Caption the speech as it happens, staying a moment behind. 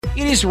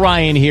It is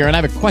Ryan here, and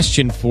I have a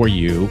question for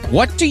you.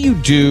 What do you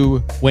do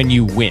when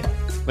you win?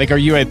 Like, are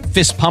you a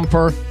fist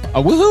pumper,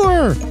 a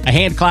woohooer, a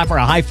hand clapper,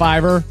 a high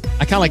fiver?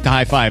 I kind of like the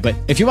high five, but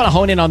if you want to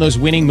hone in on those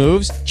winning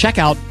moves, check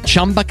out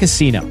Chumba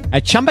Casino.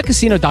 At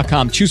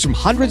ChumbaCasino.com, choose from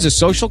hundreds of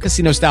social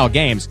casino-style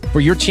games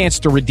for your chance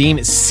to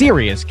redeem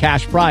serious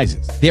cash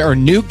prizes. There are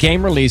new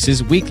game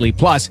releases weekly,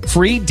 plus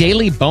free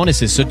daily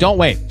bonuses. So don't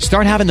wait.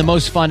 Start having the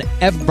most fun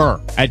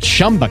ever at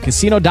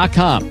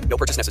ChumbaCasino.com. No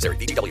purchase necessary.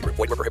 VGW. Void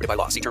where prohibited by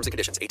law. See terms and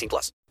conditions.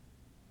 18+.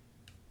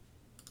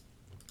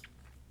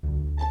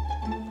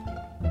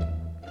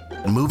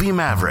 Movie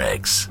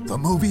Mavericks. The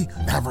Movie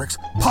Mavericks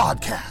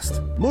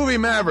Podcast. Movie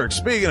Mavericks.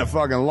 Speaking of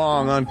fucking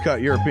long,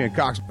 uncut European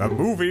cocks. The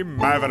Movie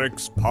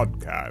Mavericks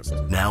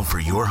Podcast. Now for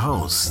your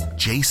hosts,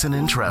 Jason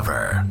and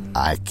Trevor.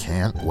 I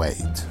can't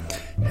wait.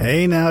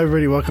 Hey now,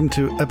 everybody. Welcome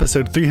to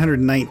episode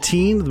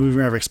 319 of the Movie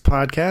Mavericks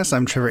Podcast.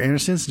 I'm Trevor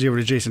Anderson. Send you over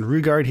to Jason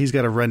Rugard. He's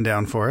got a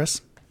rundown for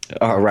us.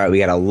 All right. We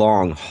got a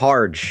long,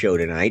 hard show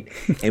tonight,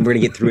 and we're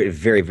going to get through it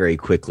very, very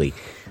quickly.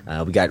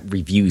 We got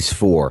reviews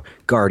for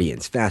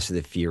Guardians, Fast and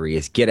the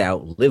Furious, Get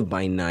Out, Live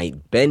by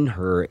Night,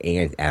 Ben-Hur,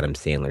 and Adam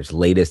Sandler's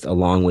latest,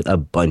 along with a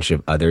bunch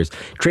of others.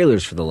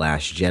 Trailers for The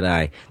Last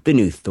Jedi, the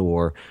new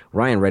Thor,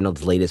 Ryan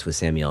Reynolds' latest with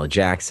Samuel L.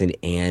 Jackson,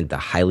 and the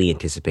highly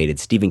anticipated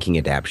Stephen King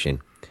adaptation.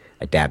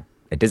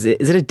 Is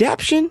it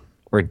adaptation?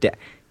 Or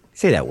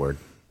say that word.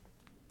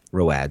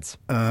 Roads.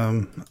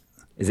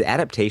 Is it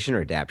adaptation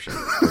or adaptation?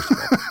 First of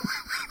all.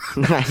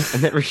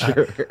 I'm never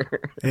sure.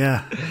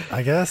 Yeah,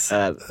 I guess.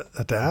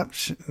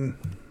 Adaptation?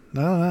 I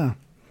don't know.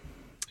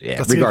 Yeah,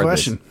 that's a good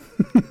question.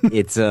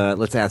 It's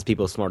let's ask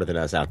people smarter than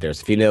us out there.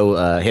 So if you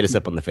know, hit us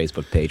up on the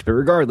Facebook page. But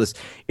regardless,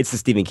 it's the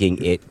Stephen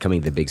King It coming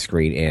to the big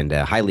screen, and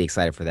highly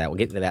excited for that. We'll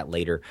get into that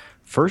later.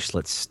 First,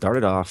 let's start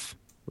it off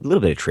with a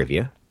little bit of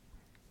trivia.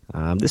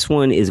 This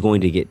one is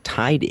going to get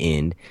tied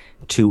in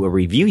to a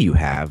review you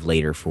have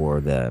later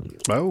for the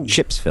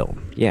C.H.i.P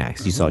film. Yeah,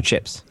 you saw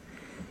C.H.i.P.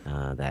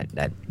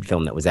 That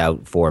film that was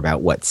out for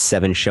about,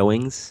 7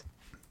 showings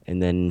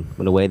and then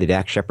went away, the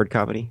Dak Shepard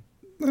comedy?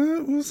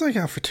 It was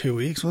out for 2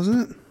 weeks,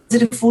 wasn't it?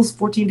 Is it a full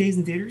 14 days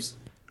in theaters?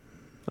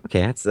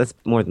 Okay, that's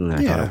more than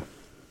I thought.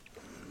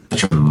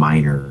 Such a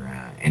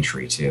minor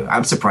entry, too.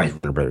 I'm surprised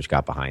Warner Brothers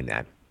got behind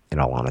that, in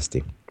all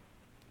honesty.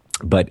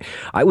 But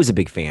I was a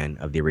big fan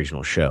of the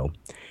original show.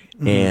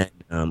 Mm-hmm.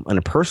 And on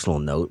a personal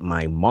note,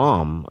 my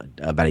mom,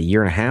 about a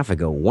year and a half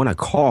ago, won a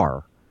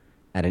car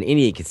at an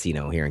Indian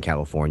casino here in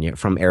California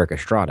from Erik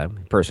Estrada,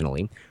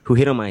 personally, who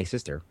hit on my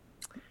sister,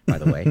 by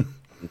the way.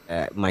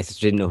 My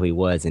sister didn't know who he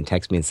was and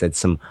texted me and said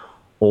some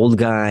old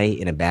guy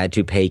in a bad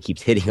toupee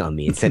keeps hitting on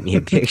me and sent me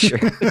a picture.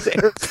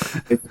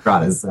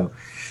 Estrada. So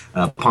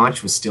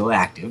Ponch was still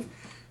active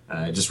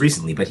just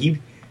recently, but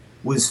he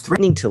was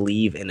threatening to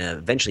leave and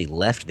eventually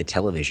left the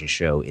television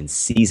show in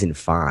season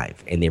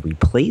 5, and they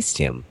replaced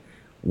him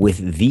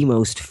with the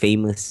most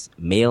famous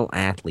male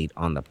athlete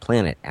on the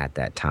planet at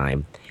that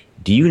time.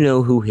 Do you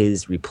know who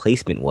his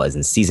replacement was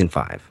in season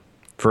 5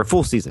 for a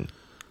full season?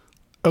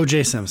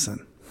 O.J.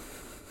 Simpson.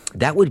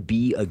 That would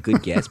be a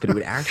good guess, but it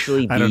would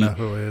actually be... I don't know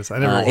who it is. I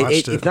never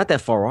watched it. It's not that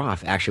far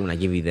off, actually, when I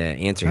give you the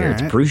answer here.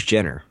 Right. It's Bruce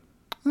Jenner.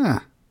 Huh.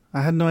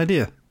 I had no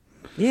idea.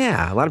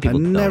 Yeah, a lot of people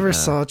I don't. never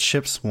saw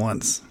C.H.I.P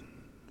once.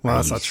 Well,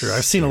 that's not true.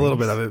 I've seen a little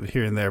bit of it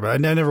here and there, but I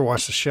never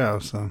watched the show,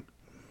 so...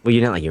 Well,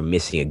 you're not like you're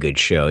missing a good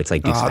show. It's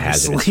like Dukes of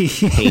Hazzard.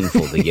 It's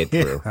painful to get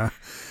through. Yeah.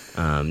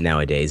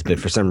 Nowadays, but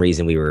for some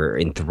reason we were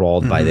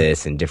enthralled by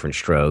this and Different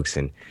Strokes,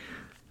 and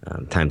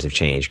times have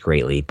changed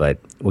greatly, but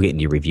we'll get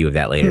into your review of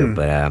that later.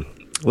 But a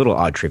little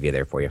odd trivia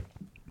there for you.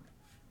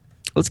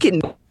 Let's get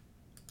into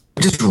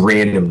just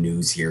random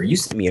news here. You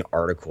sent me an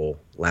article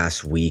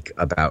last week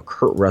about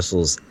Kurt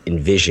Russell's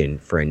envision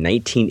for a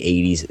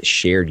 1980s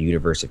shared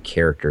universe of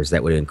characters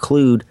that would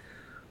include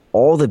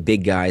all the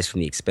big guys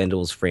from the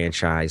Expendables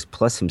franchise,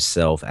 plus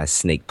himself as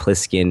Snake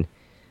Plissken,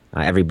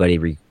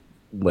 everybody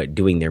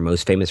doing their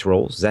most famous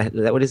roles. Is that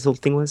what his whole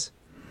thing was?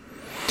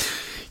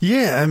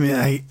 Yeah, I mean,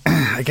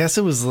 I guess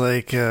it was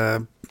like,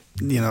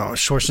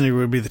 Schwarzenegger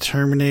would be the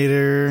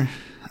Terminator.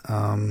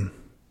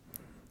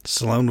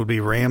 Stallone would be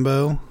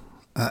Rambo.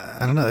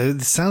 I don't know.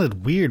 It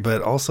sounded weird,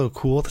 but also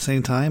cool at the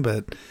same time.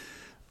 But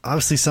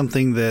obviously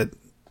something that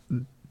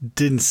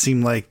didn't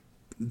seem like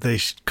they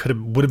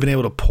would have been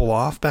able to pull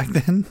off back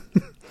then.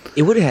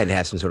 It would have had to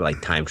have some sort of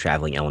like time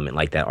traveling element,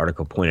 like that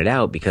article pointed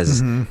out,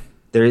 because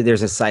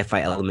there's a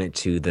sci-fi element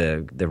to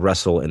the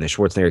Russell and the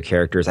Schwarzenegger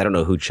characters. I don't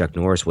know who Chuck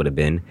Norris would have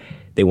been.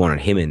 They wanted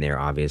him in there,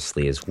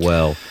 obviously, as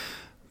well.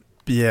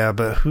 Yeah,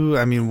 but who?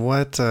 I mean,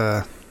 what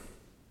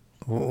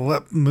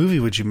movie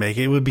would you make?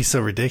 It would be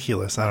so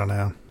ridiculous. I don't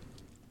know.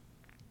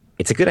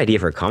 It's a good idea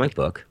for a comic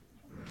book.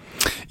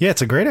 Yeah,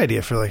 it's a great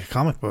idea for like a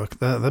comic book.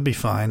 That'd be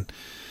fine.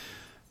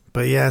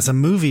 But yeah, as a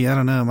movie, I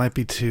don't know. It might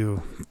be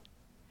too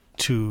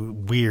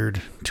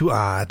weird, too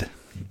odd.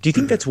 Do you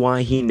think that's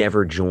why he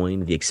never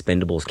joined the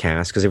Expendables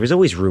cast? Because there was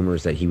always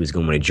rumors that he was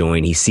going to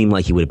join. He seemed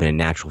like he would have been a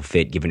natural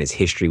fit given his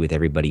history with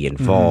everybody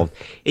involved.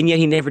 And yet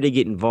he never did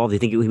get involved. I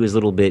think he was a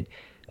little bit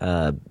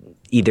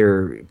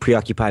either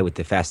preoccupied with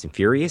the Fast and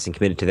Furious and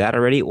committed to that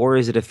already, or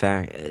is it a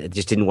fact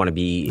just didn't want to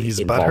be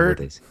involved with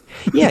this?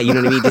 Yeah, you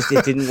know what I mean? Just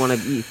didn't want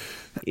to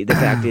be. The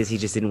fact is, he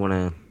just didn't want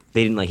to.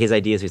 They didn't like his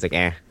ideas. So he's like,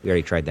 we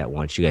already tried that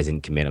once. You guys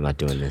didn't commit. I'm not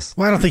doing this.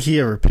 Well, I don't think he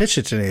ever pitched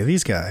it to any of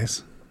these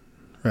guys.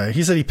 Right?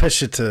 He said he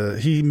pitched it to.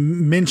 He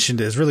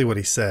mentioned it is really what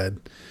he said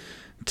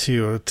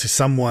to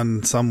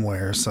someone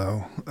somewhere.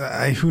 So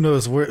who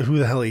knows who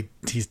the hell he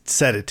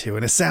said it to,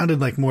 and it sounded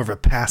like more of a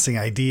passing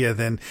idea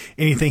than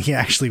anything he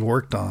actually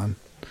worked on.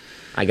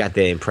 I got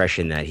the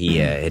impression that he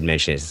had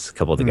mentioned it to a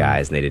couple of the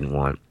guys, and they didn't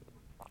want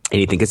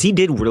anything because he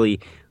did really.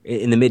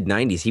 In the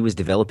mid-'90s, he was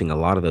developing a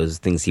lot of those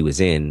things he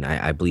was in.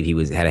 I believe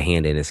he had a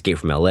hand in Escape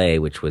from L.A.,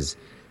 which was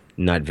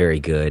not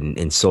very good. And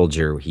in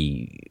Soldier,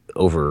 he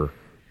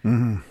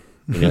I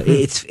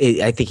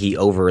think he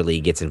overly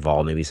gets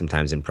involved maybe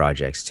sometimes in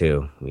projects,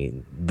 too. I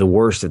mean, the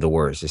worst of the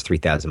worst is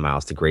 3,000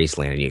 Miles to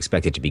Graceland, and you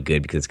expect it to be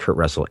good because it's Kurt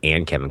Russell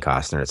and Kevin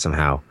Costner. It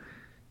somehow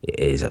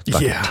is a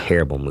fucking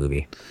terrible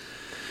movie.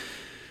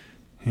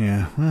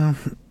 Yeah, well,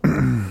 I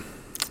don't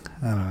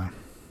know.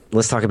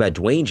 Let's talk about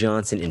Dwayne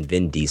Johnson and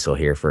Vin Diesel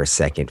here for a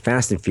second.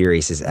 Fast and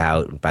Furious is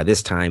out. By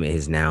this time, it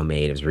has now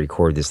made, as we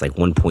record this, like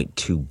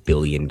 $1.2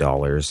 billion,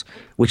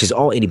 which is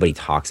all anybody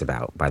talks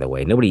about, by the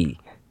way. Nobody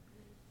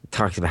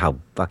talks about how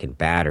fucking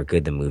bad or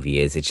good the movie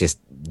is. It's just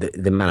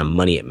the amount of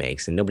money it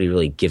makes, and nobody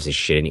really gives a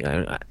shit.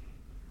 I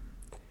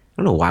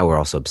don't know why we're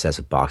all so obsessed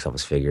with box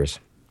office figures.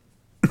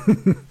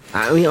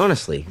 I mean,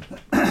 honestly,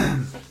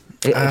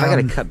 if I got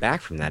to cut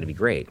back from that, it'd be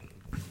great.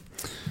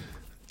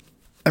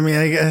 I mean,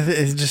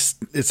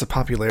 it's a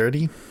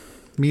popularity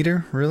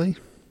meter, really.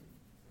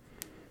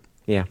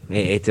 Yeah,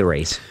 it's a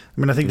race.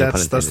 I mean, I think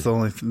that's the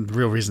only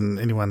real reason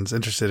anyone's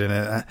interested in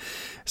it,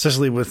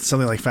 especially with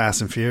something like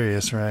Fast and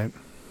Furious, right?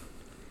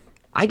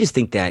 I just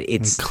think that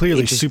it's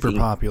clearly super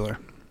popular.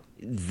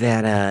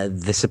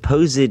 That the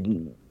supposed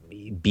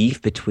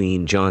beef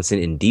between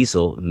Johnson and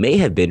Diesel may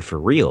have been for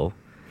real.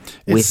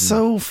 It's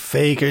so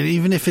fake.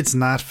 Even if it's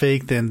not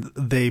fake, then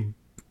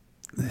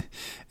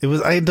it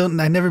was. I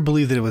never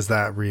believed that it was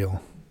that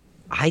real.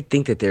 I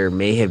think that there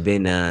may have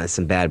been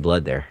some bad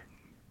blood there.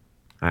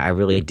 I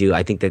really do.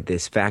 I think that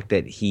this fact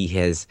that he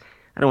has,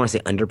 I don't want to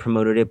say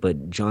underpromoted it,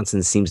 but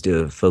Johnson seems to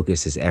have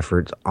focused his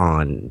efforts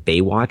on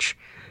Baywatch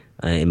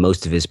in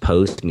most of his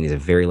posts. I mean, he has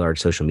a very large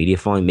social media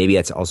following. Maybe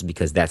that's also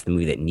because that's the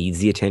movie that needs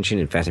the attention,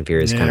 and Fast and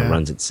Furious kind of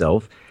runs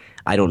itself.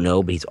 I don't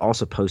know, but he's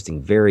also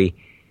posting very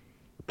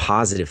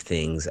positive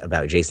things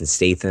about Jason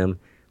Statham.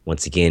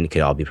 Once again, it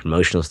could all be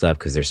promotional stuff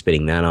because they're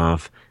spitting that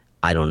off.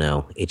 I don't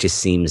know. It just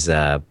seems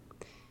like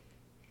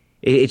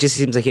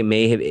it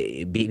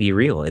may be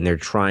real, and they're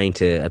trying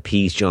to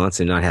appease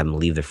Johnson, not have him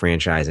leave the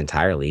franchise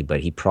entirely. But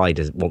he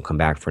probably won't come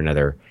back for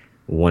another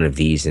one of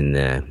these in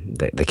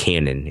the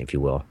canon, if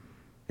you will,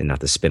 and not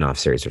the spin-off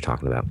series they're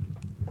talking about.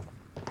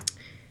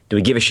 Do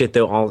we give a shit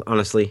though?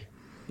 Honestly,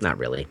 not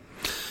really.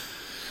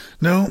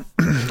 No,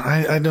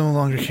 I no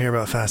longer care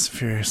about Fast and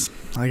Furious.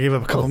 I gave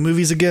up a couple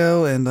movies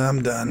ago, and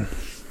I'm done.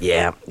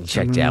 Yeah,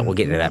 checked out. We'll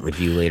get into that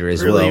review later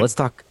as well. Let's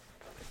talk.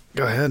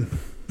 Go ahead.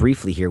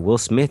 Briefly here, Will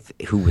Smith,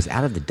 who was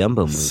out of the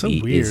Dumbo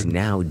movie, is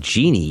now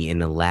Genie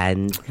in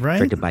Aladdin,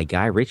 directed by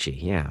Guy Ritchie.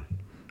 Yeah.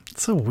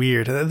 It's so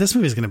weird. This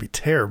movie is going to be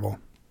terrible.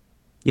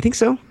 You think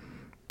so?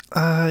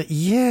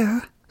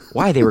 Yeah.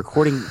 Why? They were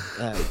recording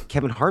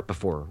Kevin Hart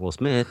before Will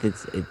Smith.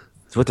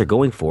 It's what they're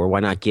going for. Why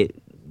not get,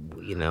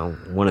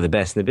 one of the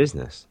best in the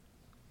business?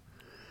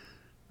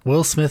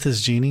 Will Smith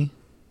is Genie?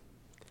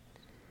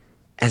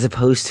 As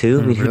opposed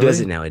to, who does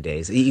it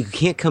nowadays? You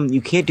can't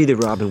do the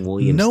Robin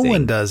Williams thing. No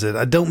one does it.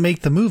 I don't make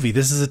the movie.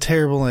 This is a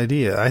terrible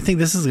idea. I think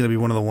this is going to be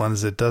one of the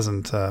ones that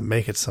doesn't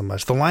make it so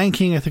much. The Lion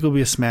King, I think, will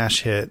be a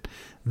smash hit.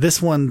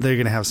 This one, they're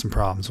going to have some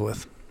problems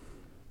with.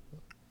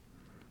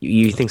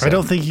 You think so? I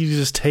don't think you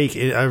just take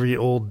every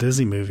old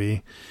Disney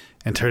movie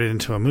and turn it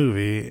into a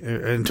movie,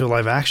 into a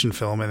live action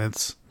film, and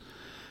it's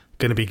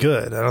going to be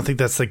good. I don't think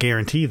that's the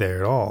guarantee there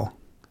at all.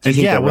 And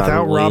yeah,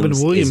 without Robin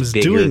Williams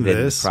doing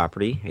this, the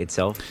property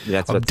itself,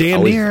 that's what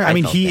damn near. I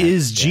mean, he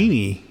is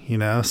Genie,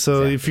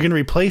 So if you're going to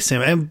replace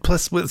him, and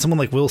plus with someone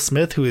like Will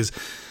Smith, who is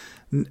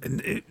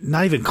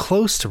not even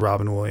close to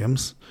Robin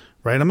Williams,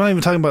 right? I'm not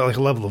even talking about like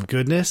a level of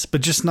goodness,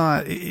 but just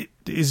not. It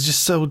is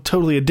just so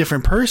totally a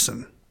different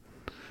person,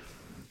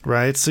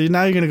 right? So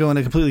now you're going to go in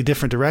a completely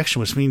different direction,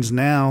 which means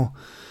now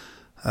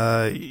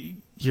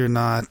you're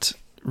not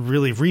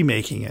really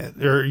remaking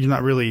it, or you're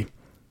not really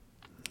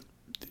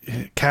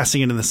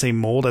casting it in the same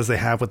mold as they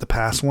have with the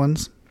past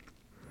ones.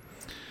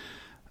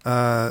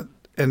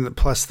 And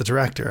plus the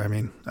director. I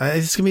mean,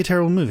 it's going to be a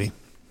terrible movie.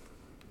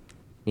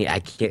 Yeah, I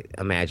can't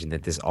imagine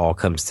that this all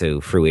comes to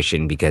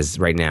fruition because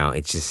right now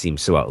it just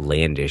seems so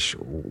outlandish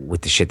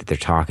with the shit that they're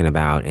talking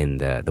about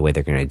and the way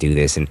they're going to do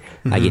this. And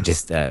I get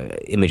just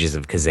images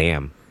of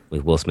Kazam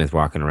with Will Smith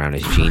walking around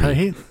as Genie.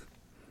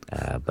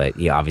 Right? But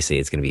yeah, obviously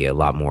it's going to be a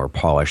lot more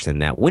polished than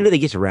that. When do they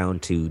get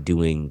around to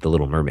doing The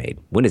Little Mermaid?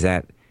 When does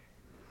that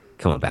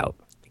come about?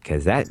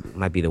 Because that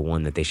might be the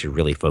one that they should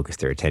really focus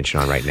their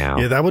attention on right now.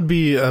 Yeah, that would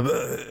be,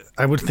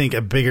 I would think,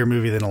 a bigger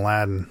movie than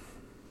Aladdin.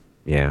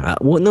 Yeah.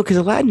 Well, no, because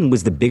Aladdin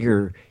was the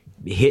bigger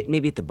hit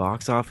maybe at the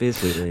box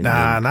office.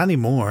 Not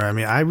anymore. I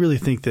mean, I really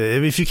think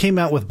that if you came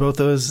out with both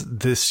those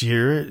this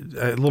year,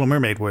 Little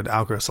Mermaid would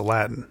outgross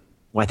Aladdin.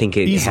 Well, I think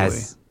it Easily.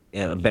 has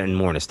a better,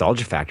 more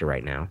nostalgia factor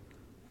right now,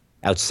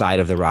 outside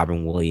of the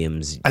Robin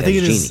Williams I think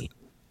as it Genie. is.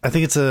 I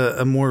think it's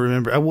a more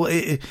remember. Well,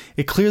 it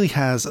clearly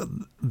has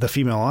the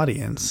female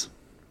audience,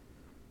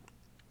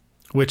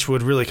 which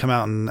would really come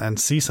out and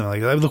see something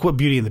like that. Look what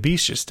Beauty and the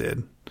Beast just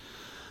did.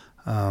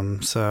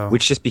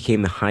 Which just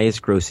became the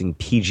highest grossing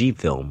PG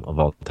film of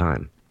all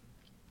time.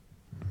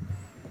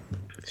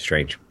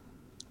 Strange.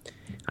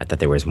 I thought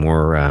there was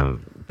more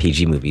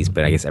PG movies,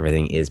 but I guess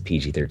everything is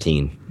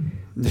PG-13.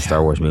 The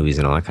Star Wars movies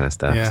and all that kind of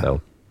stuff. Yeah. So, all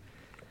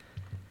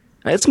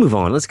right, let's move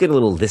on. Let's get a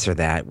little this or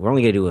that. We're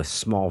only going to do a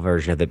small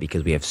version of it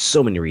because we have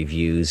so many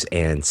reviews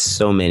and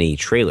so many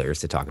trailers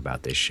to talk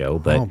about this show.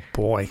 But oh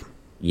boy,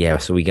 yeah.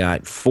 So we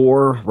got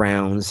 4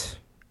 rounds,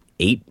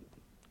 8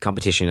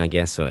 competition, I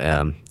guess.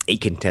 So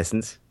 8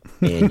 contestants,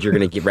 and you're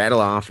going to get rattle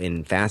off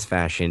in fast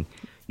fashion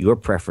your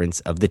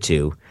preference of the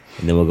 2,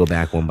 and then we'll go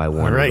back one by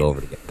one and go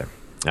over together.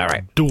 All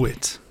right. Do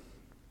it.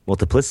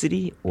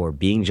 Multiplicity or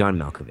Being John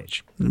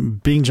Malkovich?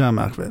 Being John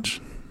Malkovich.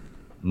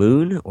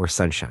 Moon or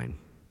Sunshine?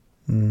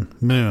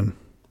 Moon.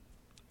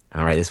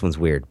 All right, this one's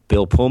weird.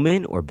 Bill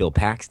Pullman or Bill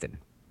Paxton?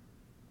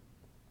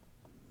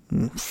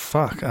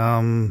 Fuck. They're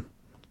not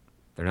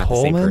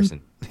Pullman? the same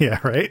person. Yeah,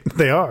 right?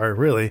 They are,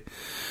 really.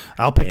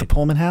 I'll pick the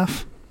Pullman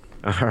half.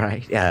 All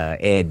right.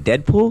 And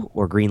Deadpool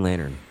or Green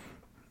Lantern?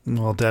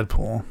 Well,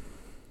 Deadpool.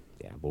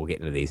 Yeah, but we'll get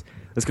into these.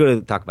 Let's go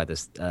to talk about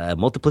this.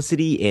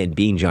 Multiplicity and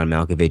Being John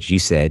Malkovich. You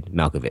said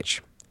Malkovich,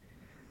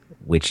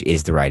 which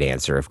is the right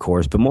answer, of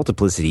course. But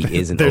Multiplicity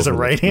isn't. There's a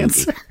right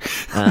answer?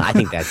 I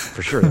think that's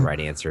for sure the right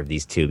answer of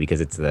these two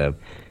because it's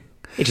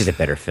just a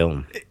better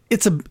film.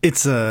 It's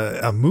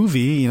a movie.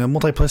 You know,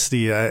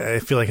 Multiplicity, I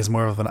feel like is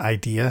more of an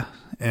idea,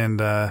 and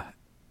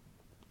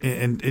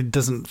it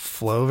doesn't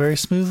flow very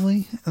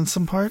smoothly in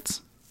some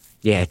parts.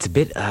 Yeah, it's a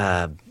bit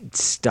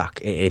stuck.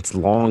 It's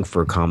long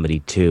for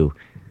comedy too.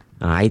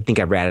 I think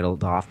I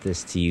rattled off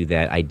this to you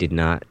that I did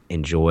not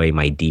enjoy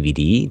my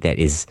DVD that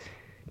is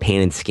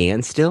pan and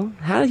scan still.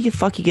 How do you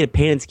get a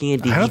pan and scan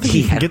DVD? I don't think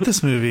you can get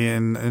this movie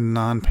in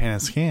non-pan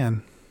and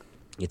scan.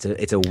 It's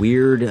a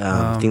weird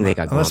thing they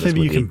got going on. Unless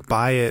maybe you can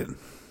buy it.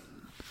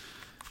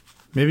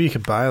 Maybe you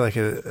could buy like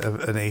an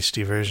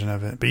HD version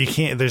of it, but you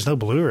can't. There's no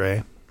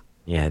Blu-ray.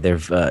 Yeah,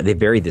 they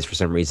buried this for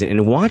some reason.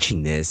 And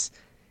watching this,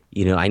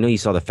 you know, I know you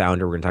saw The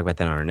Founder. We're going to talk about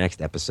that on our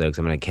next episode because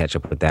I'm going to catch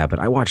up with that. But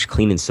I watched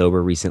Clean and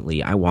Sober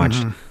recently. I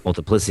watched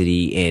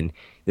Multiplicity in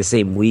the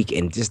same week,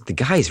 and just the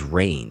guy's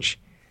range.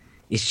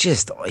 It's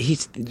just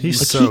he's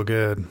so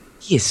good.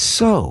 He is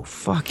so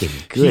fucking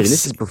good. And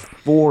this is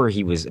before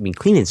he was. I mean,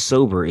 Clean and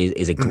Sober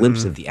is a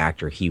glimpse of the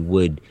actor he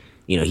would.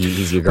 You know,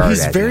 he's regarded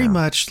He's as very now.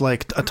 much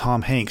like a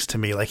Tom Hanks to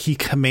me. Like he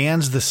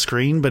commands the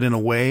screen, but in a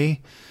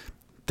way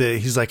that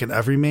he's like an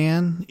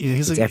everyman. You know,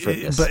 he's It's like,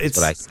 effortless. but it's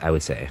That's what I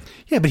would say.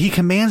 yeah. But he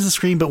commands the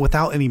screen, but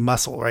without any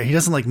muscle, right? He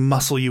doesn't like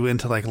muscle you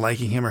into like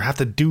liking him or have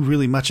to do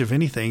really much of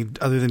anything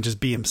other than just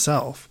be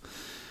himself.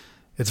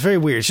 It's very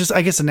weird. It's just,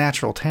 I guess, a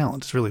natural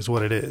talent. It's really is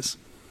what it is.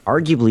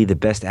 Arguably the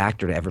best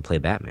actor to ever play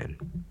Batman.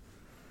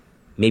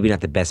 Maybe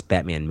not the best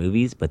Batman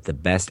movies, but the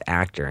best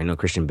actor. I know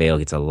Christian Bale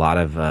gets a lot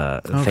of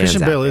fans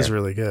Christian out Bale there. is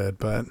really good,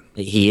 but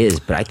He is,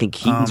 but I think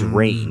Keaton's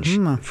range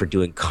for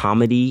doing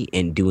comedy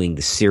and doing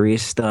the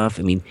serious stuff.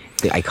 I mean,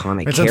 the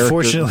iconic it's character.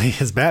 unfortunately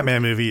his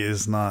Batman movie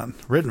is not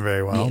written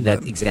very well. Yeah,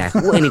 that's but-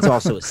 exactly. Well, and it's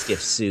also a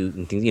stiff suit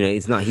and things. You know,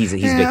 it's not. He's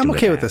yeah, victim I'm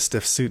okay of with that. the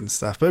stiff suit and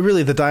stuff, but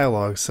really the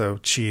dialogue's so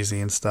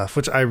cheesy and stuff,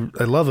 which I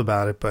love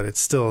about it, but it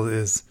still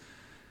is.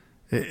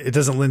 It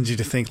doesn't lend you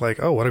to think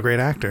like, oh, what a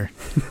great actor.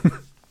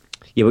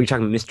 Yeah, we're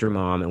talking Mr.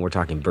 Mom and we're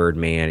talking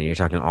Birdman and you're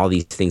talking all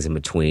these things in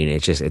between.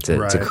 It's just it's a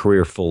Right.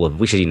 career full of.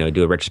 We should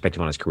do a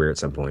retrospective on his career at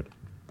some point.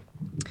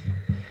 All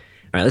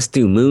right, let's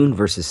do Moon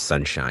versus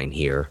Sunshine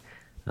here.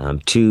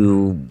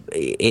 Two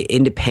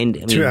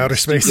independent, Two outer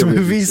space studio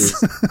movies.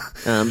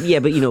 releases. Yeah,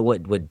 but you know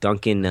what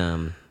Duncan?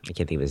 I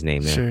can't think of his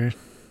name there. Sure.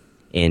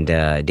 And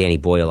Danny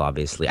Boyle,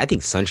 obviously. I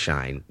think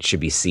Sunshine should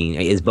be seen.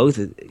 Is both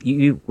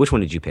you? Which one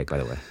did you pick, by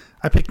the way?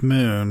 I picked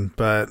Moon,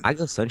 but I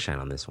go Sunshine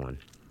on this one.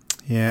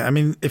 yeah, I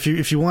mean, if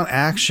you want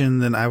action,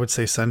 then I would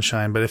say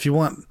Sunshine. But if you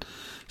want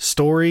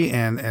story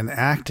and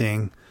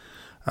acting,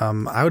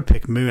 I would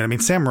pick Moon. I mean,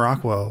 Sam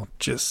Rockwell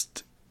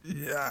just,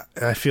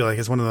 I feel like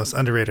is one of the most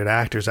underrated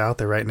actors out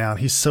there right now.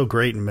 He's so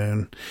great in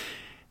Moon,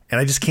 and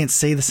I just can't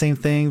say the same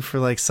thing for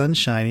like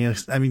Sunshine. You know,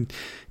 I mean,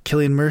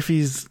 Cillian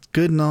Murphy's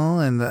good and all,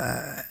 and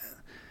I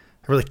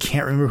really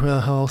can't remember who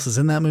else is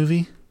in that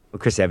movie. Well,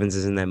 Chris Evans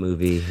is in that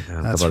movie.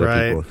 A That's couple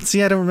right. other people.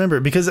 See, I don't remember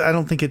it because I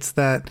don't think it's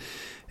that.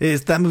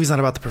 That movie's not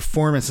about the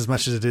performance as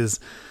much as it is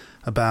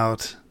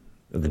about.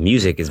 The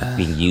music is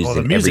being used Oh, the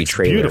in every music's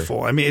trailer.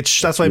 beautiful. I mean,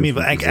 that's what I mean.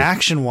 But like, music.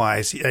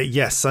 action-wise,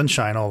 yes,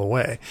 Sunshine all the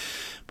way.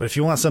 But if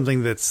you want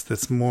something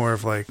that's more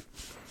of like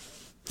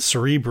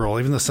cerebral,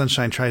 even though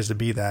Sunshine tries to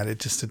be that, it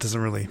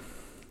doesn't really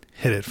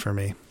hit it for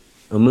me.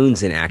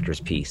 Moon's an actor's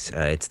piece.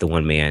 It's the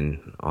one man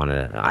on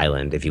an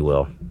island, if you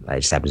will.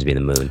 It just happens to be the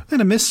moon.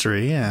 And a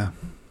mystery, yeah.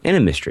 And a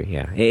mystery,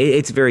 yeah.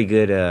 It's very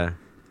good.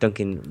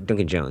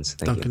 Duncan Jones.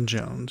 Duncan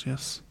Jones,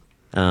 yes.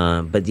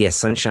 But yeah,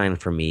 Sunshine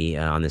for me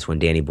on this one.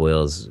 Danny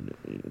Boyle's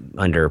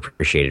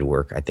underappreciated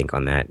work, I think,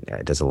 on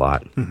that does a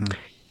lot. Mm-hmm.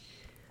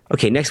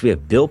 Okay, next we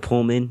have Bill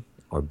Pullman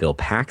or Bill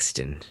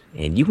Paxton.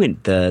 And you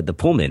went the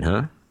Pullman,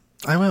 huh?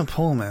 I went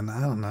Pullman.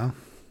 I don't know.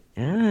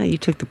 You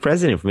took the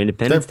president from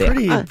Independence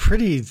Day. They're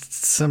pretty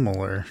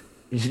similar.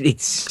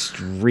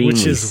 Extremely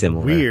Which is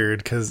similar.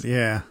 Weird because,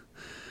 yeah.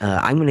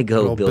 I'm going to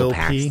go Bill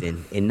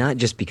Paxton. And not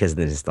just because of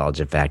the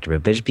nostalgia factor,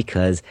 but just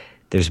because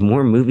there's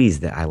more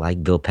movies that I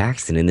like Bill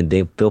Paxton than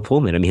Bill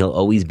Pullman. I mean, he'll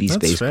always be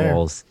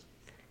Spaceballs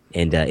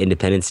and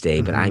Independence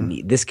Day. Mm-hmm.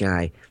 But this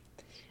guy,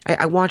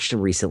 I watched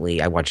him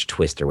recently. I watched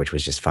Twister, which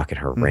was just fucking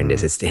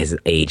horrendous. Mm-hmm. It's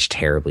aged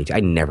terribly.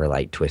 I never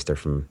liked Twister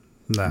from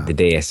the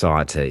day I saw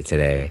it to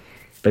today.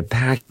 But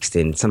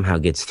Paxton somehow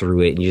gets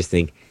through it, and you just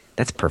think,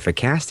 that's perfect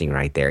casting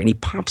right there. And he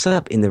pops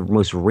up in the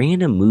most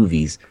random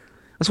movies.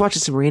 I was watching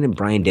some random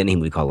Brian Denny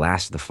movie called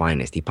Last of the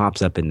Finest. He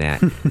pops up in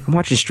that. I'm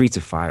watching Streets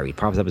of Fire. He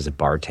pops up as a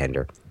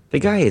bartender. The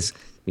guy is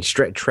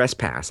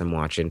Trespass. I'm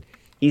watching.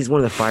 He's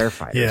one of the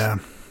firefighters. Yeah,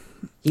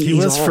 he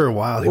was for a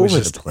while. He was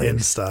just in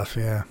stuff.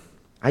 Yeah,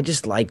 I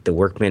just like the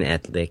workman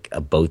ethic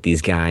of both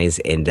these guys,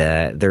 and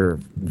they're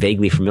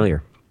vaguely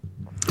familiar.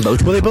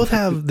 They both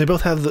have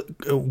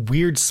the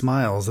weird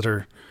smiles that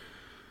are.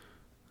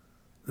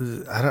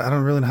 I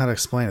don't really know how to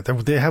explain it.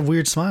 They have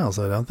weird smiles,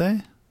 though, don't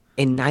they?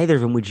 And neither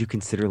of them would you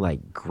consider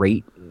like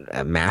great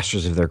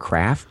masters of their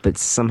craft, but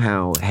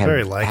somehow have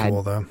very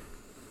likable though.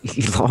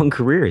 Long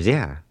careers,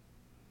 yeah.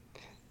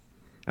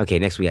 Okay,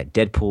 next we got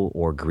Deadpool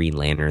or Green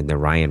Lantern, the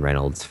Ryan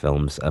Reynolds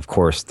films. Of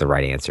course, the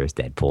right answer is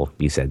Deadpool.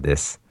 You said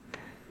this,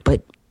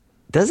 but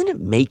doesn't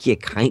it make you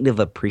kind of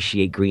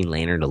appreciate Green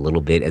Lantern a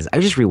little bit? As I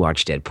just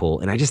rewatched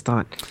Deadpool, and I just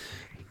thought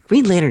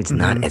Green Lantern's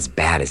not as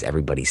bad as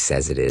everybody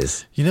says it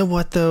is. You know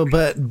what though?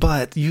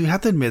 But you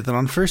have to admit that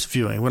on first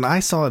viewing, when I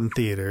saw it in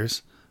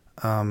theaters,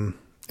 and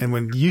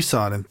when you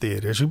saw it in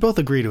theaters, we both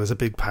agreed it was a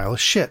big pile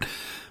of shit.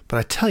 But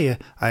I tell you,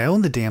 I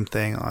own the damn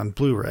thing on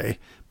Blu-ray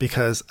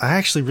because I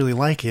actually really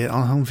like it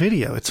on home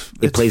video. It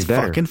plays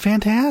better. Fucking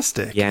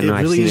fantastic. Yeah, it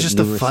really is just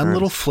a fun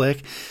little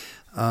flick.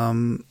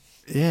 Yeah,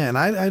 and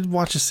I'd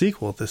watch a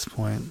sequel at this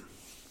point.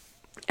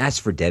 As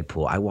for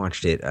Deadpool, I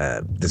watched it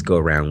this go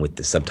around with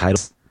the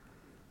subtitles.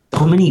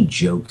 So many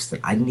jokes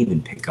that I didn't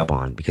even pick up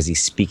on because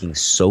he's speaking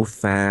so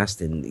fast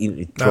and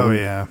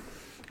yeah.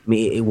 I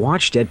mean,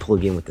 watch Deadpool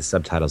again with the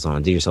subtitles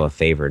on. Do yourself a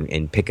favor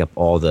and pick up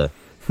all the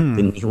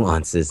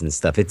nuances and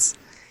stuff. It's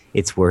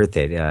worth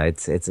it.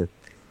 That's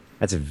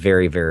a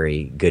very,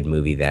 very good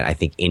movie that I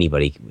think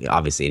anybody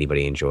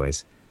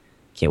enjoys.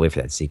 Can't wait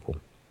for that sequel.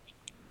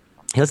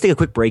 Hey, let's take a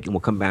quick break and we'll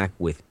come back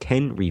with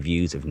 10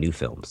 reviews of new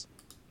films.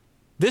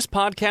 This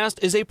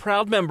podcast is a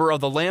proud member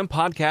of the Lamb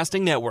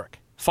Podcasting Network.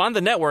 Find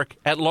the network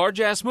at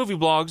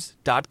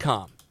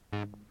largeassmovieblogs.com.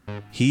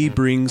 He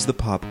brings the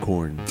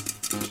popcorn.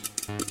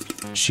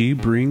 She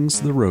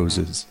brings the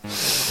roses.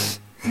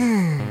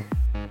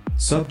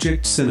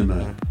 Subject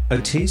Cinema, a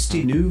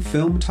tasty new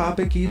film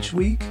topic each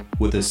week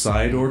with a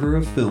side order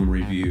of film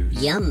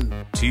reviews. Yum.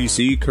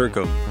 T.C.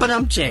 Kirkham.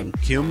 Ba-dum-ching.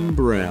 Kim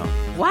Brown.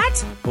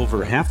 What?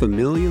 Over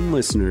 500,000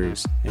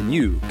 listeners, and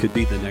you could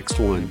be the next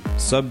one.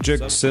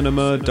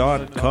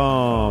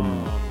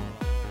 SubjectCinema.com.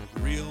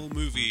 Real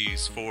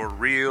movies for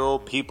real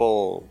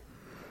people.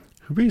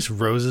 Who brings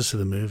roses to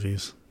the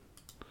movies?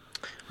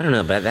 I don't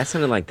know, but that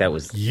sounded like that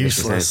was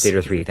useless.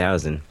 Theater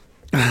 3000.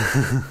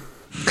 I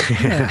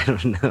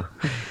don't know.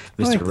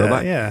 Mr. Like Robot?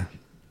 that, yeah.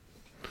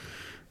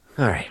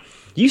 All right.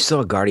 You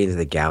saw Guardians of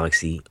the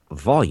Galaxy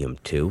Volume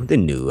 2, the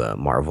new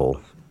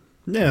Marvel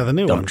the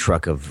new dump one.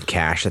 Truck of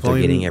cash that they're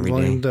getting every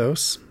day.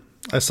 Dose.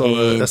 I saw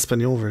the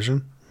Espanol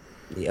version.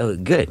 Oh,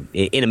 good.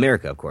 In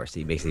America, of course.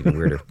 It makes it even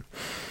weirder.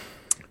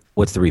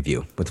 What's the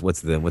review?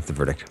 What's the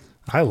verdict?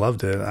 I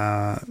loved it.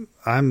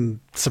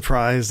 I'm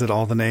surprised at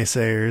all the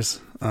naysayers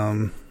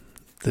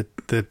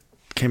that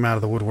came out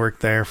of the woodwork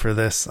there for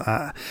this.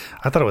 I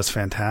thought it was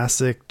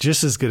fantastic,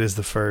 just as good as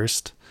the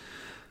first.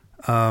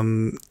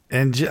 And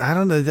I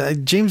don't know,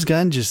 James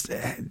Gunn just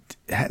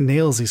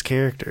nails these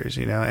characters,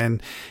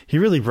 and he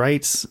really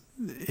writes.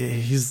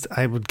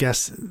 I would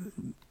guess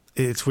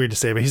it's weird to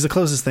say, but he's the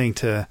closest thing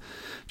to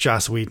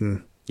Joss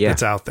Whedon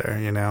that's out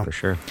there, for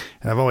sure.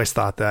 And I've always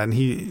thought that, and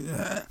he.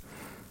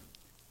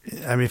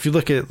 I mean, if you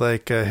look at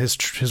like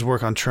his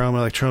work on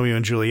Troma, like Romeo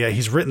and Juliet,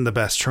 he's written the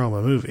best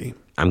Troma movie.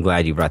 I'm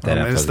glad you brought that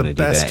up. I was going to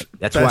do that.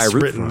 That's why I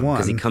root for him,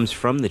 because he one. comes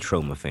from the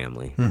Troma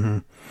family.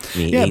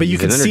 Mm-hmm. But you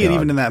can see it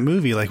even in that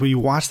movie. Like when you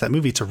watch that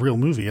movie, it's a real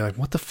movie. You're like,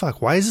 what the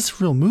fuck? Why is this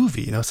a real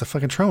movie? It's a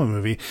fucking Troma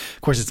movie.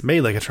 Of course, it's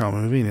made like a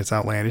Troma movie, and it's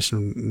outlandish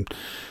and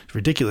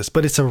ridiculous,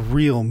 but it's a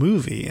real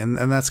movie, and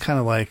that's kind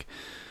of like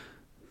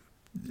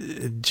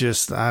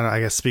just I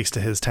guess speaks to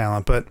his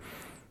talent, but.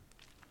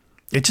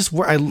 It just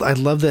I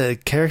love the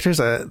characters,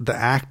 the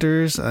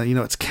actors.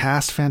 It's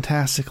cast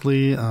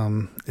fantastically.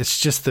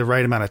 It's just the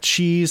right amount of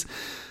cheese.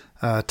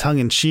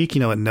 tongue-in-cheek.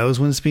 It knows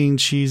when it's being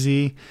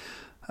cheesy.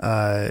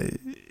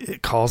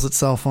 It calls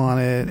itself on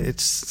it.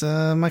 It's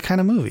my kind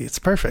of movie. It's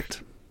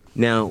perfect.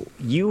 Now,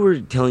 you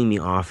were telling me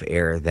off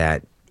air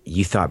that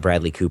you thought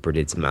Bradley Cooper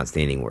did some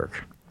outstanding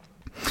work.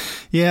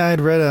 Yeah, I'd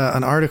read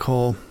an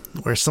article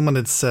where someone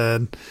had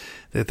said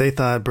that they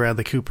thought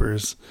Bradley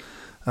Cooper's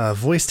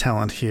voice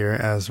talent here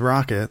as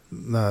Rocket,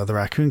 the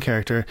raccoon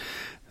character,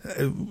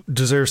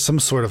 deserves some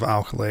sort of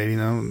accolade.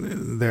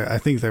 I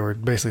think they were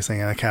basically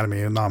saying an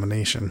Academy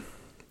nomination.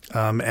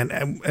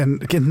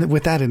 And again,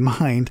 with that in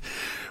mind,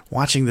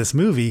 watching this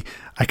movie,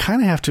 I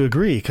kind of have to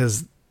agree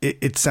because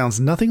it sounds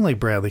nothing like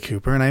Bradley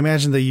Cooper, and I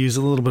imagine they use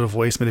a little bit of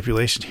voice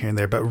manipulation here and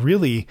there, but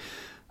really,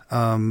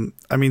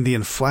 the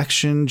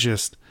inflection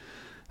just,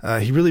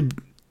 he really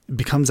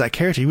becomes that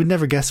character. You would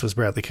never guess it was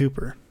Bradley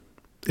Cooper.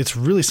 It's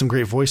really some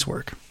great voice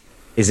work.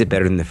 Is it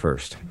better than the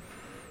first?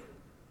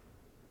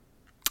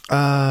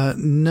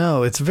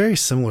 No, it's very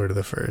similar to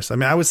the first.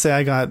 I would say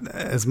I got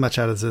as much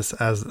out of this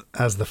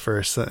as the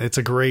first. It's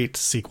a great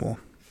sequel.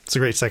 It's a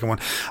great second one.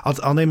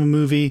 I'll name a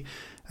movie,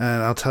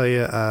 and I'll tell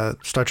you,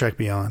 Star Trek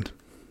Beyond.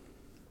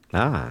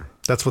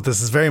 That's what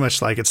this is very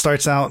much like. It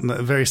starts out in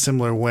a very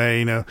similar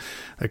way.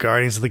 The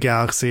Guardians of the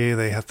Galaxy,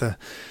 they have to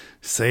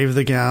save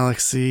the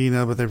galaxy,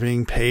 but they're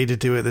being paid to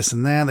do it, this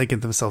and that. They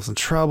get themselves in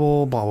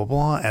trouble, blah, blah,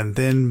 blah. And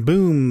then,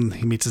 boom,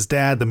 he meets his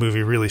dad. The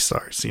movie really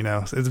starts,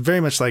 It's very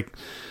much like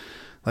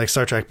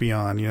Star Trek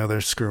Beyond.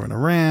 They're screwing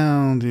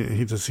around.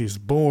 He's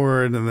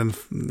bored, and then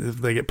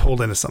they get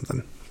pulled into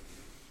something.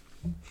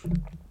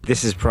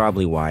 This is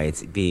probably why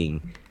it's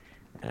being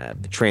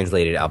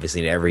translated,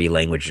 obviously, in every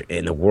language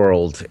in the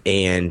world,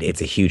 and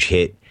it's a huge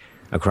hit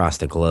across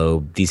the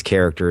globe. These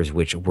characters,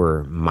 which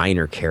were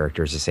minor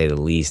characters to say the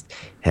least,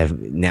 have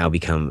now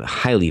become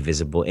highly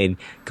visible. And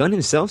Gunn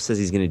himself says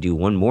he's going to do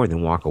one more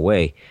than walk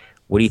away.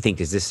 What do you think?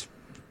 Do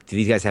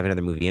these guys have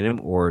another movie in them,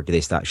 or do they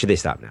stop? Should they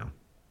stop now?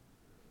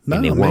 No,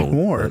 make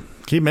more.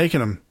 Keep making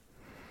them.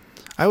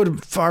 I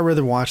would far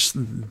rather watch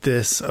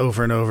this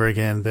over and over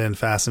again than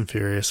Fast and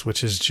Furious,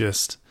 which is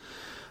just,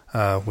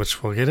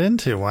 which we'll get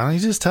into. Why don't you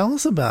just tell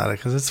us about it?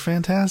 Because it's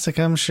fantastic,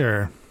 I'm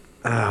sure.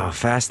 Oh,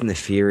 Fast and the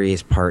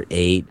Furious Part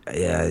 8.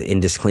 In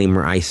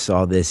disclaimer, I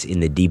saw this in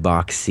the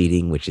D-Box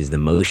seating, which is the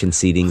motion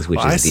seatings, which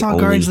is I saw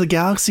Guardians of the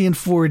Galaxy in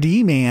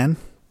 4D, man.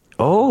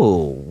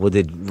 Oh, well,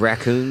 did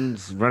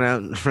raccoons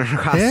run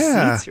across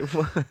the seats or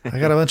what? I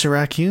got a bunch of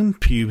raccoon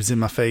pubes in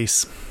my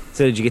face.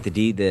 So did you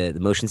get the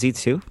motion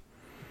seats too?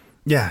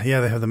 Yeah,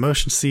 they have the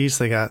motion seats.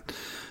 They got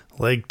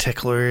leg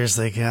ticklers.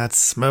 They got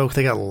smoke.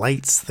 They got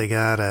lights. They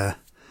got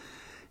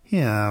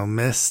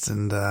mist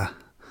and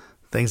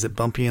things that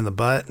bump you in the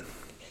butt.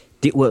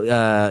 We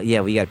got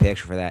to pay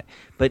extra for that.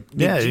 But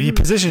you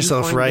position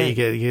yourself right. You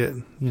get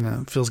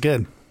it feels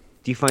good.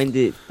 Do you find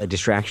it a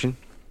distraction?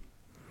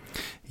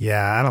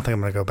 Yeah, I don't think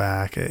I'm going to go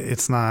back.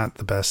 It's not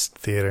the best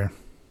theater.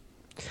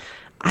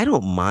 I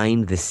don't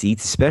mind the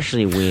seats,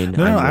 especially when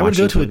I would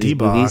go to a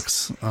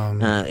D-Box.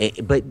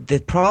 But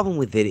the problem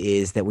with it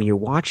is that when you're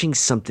watching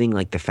something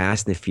like the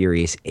Fast and the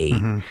Furious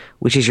 8,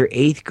 which is your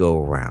 8th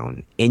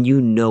go-around, and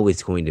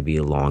it's going to be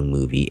a long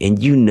movie, and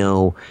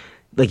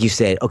like you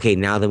said, okay,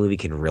 now the movie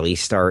can really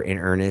start in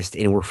earnest,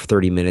 and we're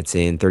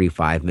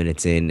 35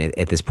 minutes in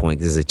at this point.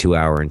 This is a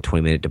 2-hour and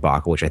 20-minute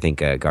debacle, which I think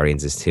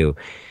Guardians is too.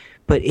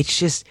 But it's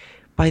just,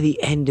 by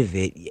the end of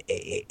it,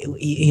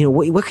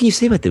 what can you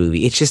say about the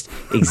movie? It's just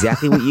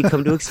exactly what you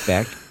come to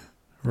expect.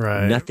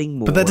 Right. Nothing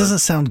more. But that doesn't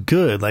sound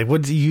good. Like,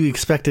 what do you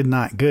expected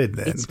not good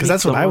then? Because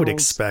that's what I would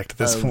expect at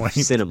this point.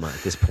 Cinema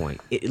at this point.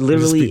 It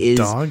literally is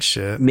dog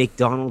shit.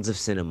 McDonald's of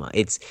cinema.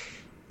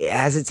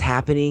 As it's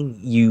happening,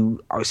 you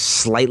are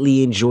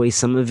slightly enjoy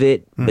some of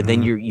it, but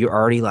then you're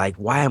already like,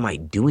 why am I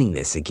doing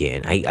this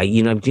again?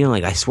 I'm feeling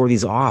like I swore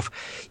these off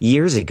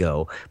years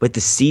ago. But the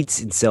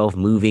seats itself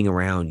moving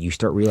around, you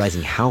start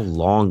realizing how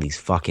long these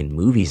fucking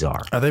movies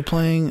are. Are they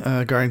playing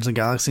Guardians of the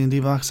Galaxy in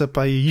D-Box up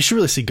by you? You should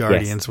really see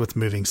Guardians with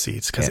moving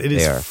seats because it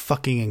is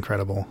fucking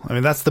incredible.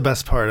 That's the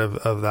best part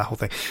of that whole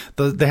thing.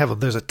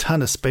 There's a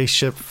ton of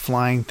spaceship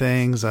flying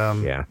things.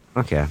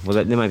 Okay. Well,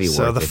 that might be worth it.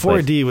 So the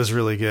 4D was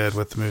really good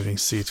with the moving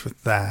seats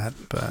with that.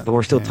 But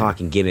we're still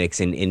talking gimmicks,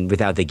 and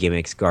without the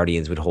gimmicks,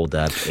 Guardians would hold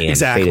up, and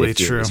exactly, Fate of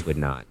the Furious would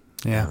not.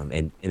 Yeah.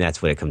 And that's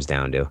what it comes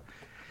down to.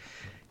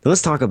 Now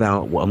let's talk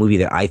about a movie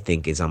that I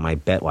think is on my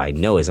I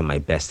know is on my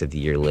best of the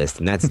year list,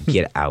 and that's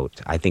Get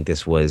Out. I think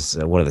this was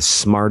one of the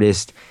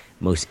smartest,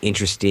 most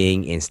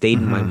interesting, and stayed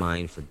in my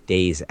mind for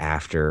days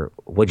after.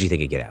 What did you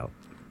think of Get Out?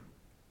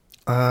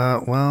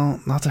 Well,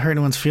 not to hurt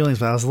anyone's feelings,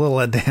 but I was a little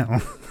let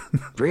down.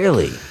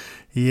 Really?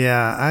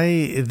 Yeah,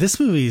 this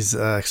movie's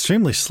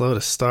extremely slow to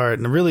start,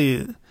 and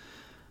really,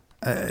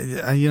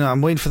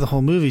 I'm waiting for the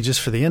whole movie just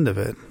for the end of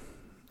it.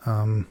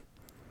 And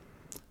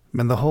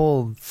the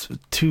whole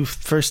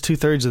first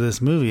 2/3 of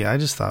this movie, I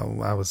just thought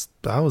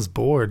I was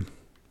bored.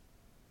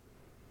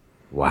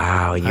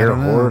 Wow, you're a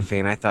horror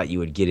fan. I thought you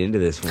would get into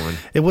this one.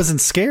 It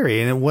wasn't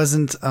scary, and it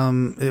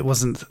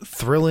wasn't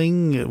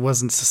thrilling. It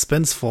wasn't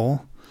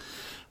suspenseful.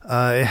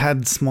 It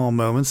had small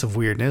moments of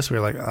weirdness. We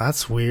were like, oh,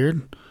 that's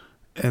weird.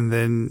 and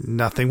then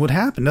nothing would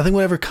happen. Nothing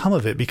would ever come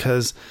of it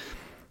because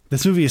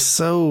this movie is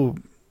so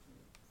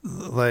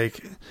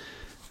like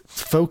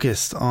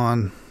focused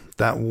on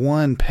that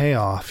one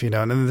payoff, and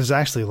then there's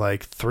actually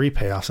like 3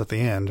 payoffs at the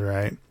end,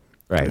 right?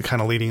 Right.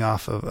 Kind of leading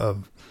off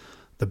of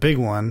the big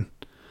one.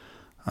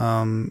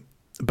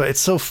 But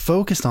it's so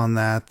focused on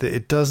that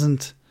it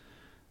doesn't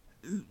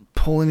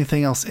pull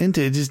anything else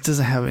into it. It just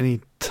doesn't have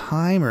any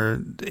time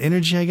or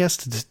energy, I guess,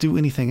 to just do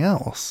anything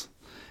else.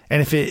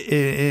 And if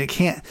it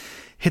can't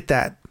hit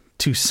that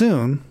too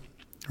soon,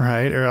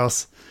 right? Or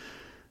else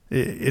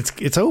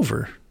it's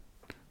over.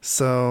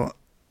 So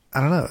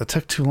I don't know. It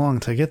took too long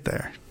to get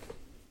there.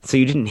 So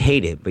you didn't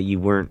hate it, but you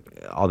weren't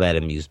all that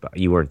amused by it.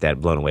 You weren't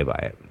that blown away by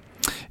it.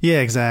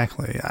 Yeah,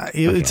 exactly.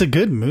 It's a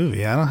good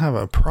movie. I don't have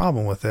a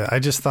problem with it. I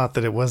just thought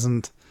that it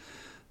wasn't,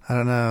 I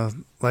don't know,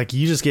 like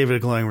you just gave it a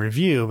glowing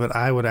review, but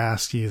I would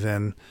ask you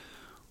then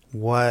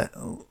what,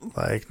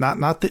 like,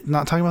 not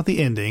talking about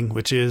the ending,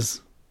 which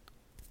is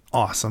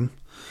awesome,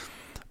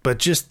 but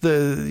just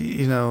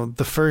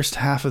the first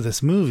half of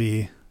this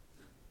movie,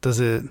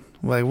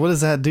 what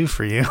does that do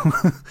for you?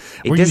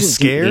 Were you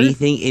scared? Do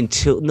anything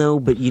until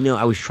but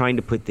I was trying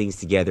to put things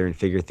together and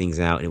figure things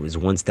out, and it was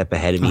one step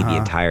ahead of me the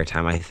entire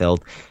time, I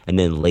felt. And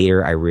then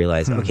later I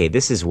realized, okay,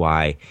 this is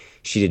why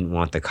she didn't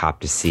want the cop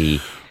to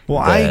see. Well,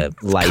 I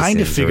kind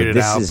of figured it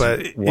out, but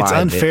it's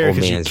unfair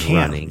because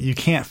you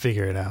can't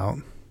figure it out.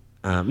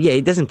 Yeah,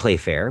 it doesn't play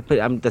fair,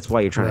 but that's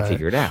why you're trying to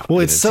figure it out. Well,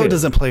 it so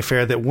doesn't play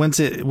fair that when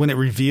it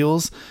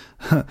reveals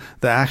the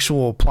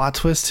actual plot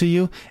twist to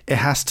you, it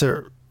has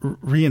to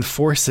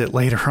reinforce it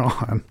later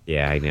on.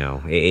 Yeah, I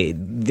know.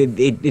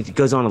 It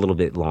goes on a little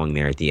bit long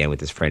there at the end with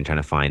his friend trying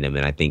to find him,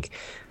 and I think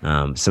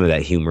some of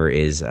that humor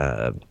is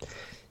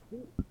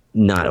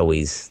not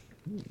always,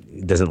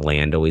 doesn't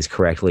land always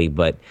correctly,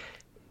 but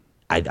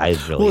I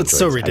really it's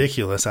so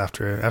ridiculous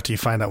after you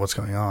find out what's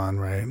going on,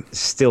 right?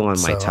 Still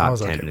on my top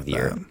 10 of the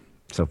year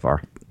so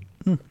far.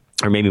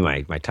 Or maybe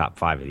my top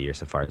 5 of the year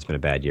so far. It's been a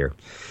bad year.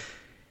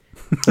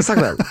 Let's talk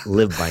about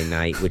Live by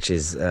Night, which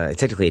is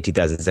technically a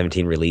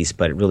 2017 release,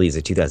 but it really is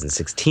a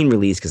 2016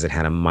 release because it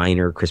had a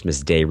minor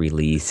Christmas Day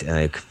release.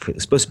 It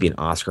was supposed to be an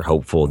Oscar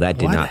hopeful. That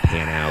did not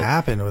pan out. What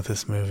happened with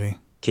this movie?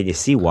 Can you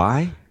see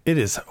why? It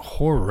is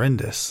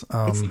horrendous.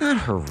 It's not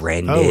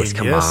horrendous.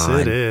 Come on. Yes,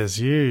 it is.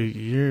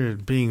 You're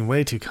being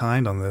way too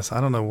kind on this.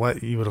 I don't know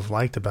what you would have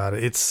liked about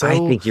it. It's so I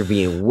think you're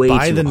being way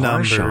by too the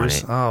harsh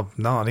numbers. on it. Oh,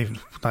 not even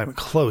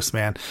close,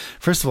 man.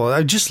 First of all,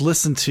 I just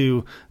listened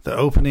to the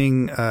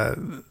opening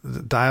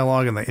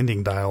dialogue and the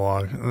ending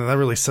dialogue. And that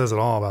really says it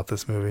all about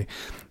this movie.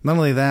 Not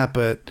only that,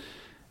 but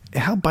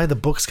how by the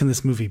books can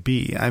this movie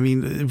be? I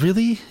mean,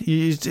 really?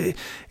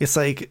 It's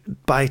like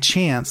by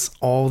chance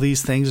all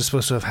these things are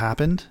supposed to have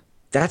happened.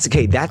 That's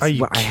okay. Are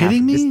you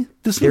kidding me?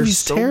 This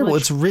movie's terrible.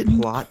 It's written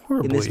plot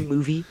horribly. In this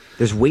movie.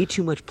 There's way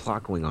too much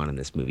plot going on in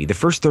this movie. The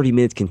first 30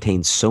 minutes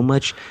contains so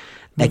much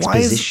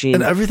exposition.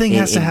 And everything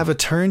has to have a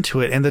turn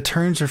to it, and the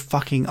turns are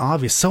fucking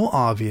obvious. So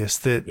obvious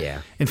that,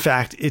 in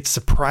fact, it's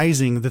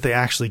surprising that they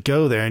actually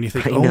go there, and you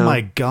think, oh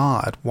my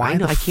God, why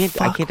the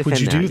fuck would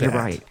you do that? You're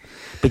right.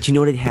 But you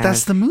know what it has? But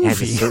that's the movie. It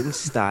has a certain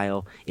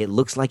style. It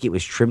looks like it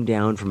was trimmed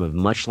down from a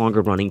much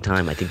longer running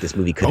time. I think this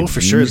movie could have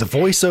for sure. The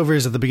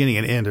voiceovers at the beginning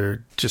and end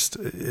are just,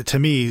 to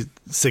me,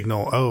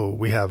 signal,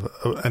 we have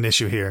an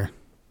issue here.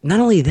 Not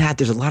only that,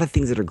 there's a lot of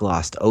things that are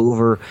glossed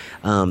over.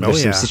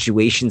 There's some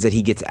situations that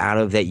he gets out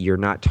of that you're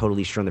not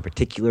totally sure on the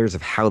particulars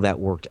of how that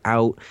worked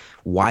out,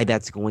 why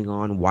that's going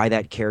on, why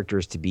that character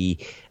is to be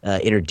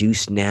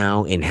introduced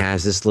now and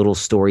has this little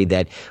story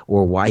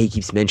or why he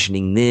keeps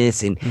mentioning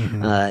this. And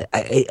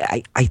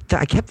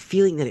I kept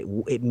feeling that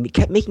it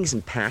kept making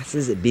some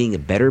passes at being a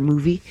better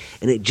movie,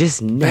 and it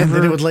just never. And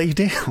then it would let you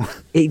down.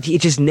 It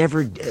just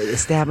never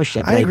established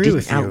that. But I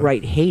didn't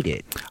outright hate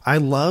it. I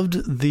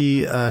loved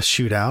the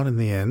shootout in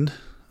the end.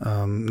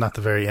 Not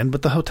the very end,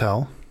 but the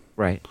hotel.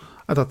 Right.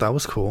 I thought that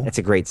was cool. It's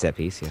a great set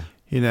piece, yeah.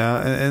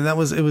 And it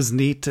was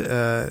neat.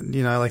 I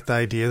like the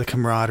idea, the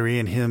camaraderie,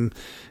 and him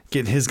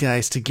getting his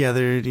guys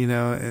together,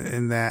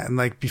 and that. And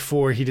like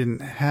before, he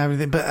didn't have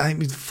anything. But I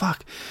mean,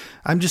 fuck.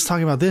 I'm just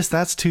talking about this.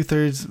 That's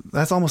 2/3.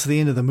 That's almost the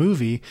end of the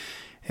movie.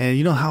 And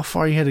you know how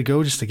far you had to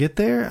go just to get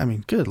there? I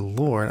mean, good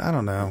Lord. I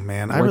don't know,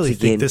 man. I really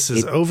think this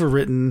is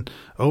overwritten,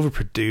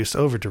 overproduced,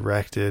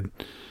 overdirected,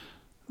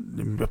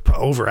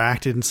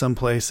 overacted in some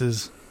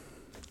places.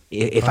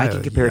 If I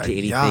can compare it to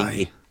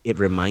anything, it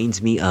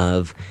reminds me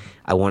of,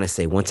 I want to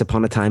say, Once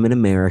Upon a Time in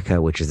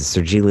America, which is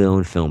a Sergio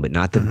Leone film, but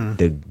not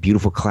the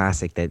beautiful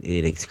classic that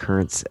in its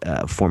current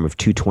form of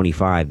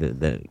 2:25,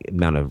 the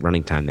amount of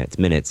running time, that's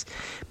minutes,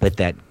 but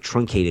that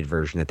truncated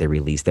version that they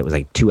released that was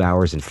like 2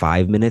 hours and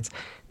 5 minutes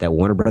that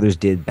Warner Brothers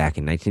did back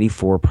in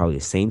 1984, probably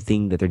the same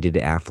thing that they did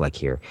to Affleck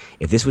here.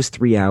 If this was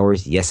 3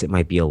 hours, yes, it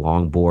might be a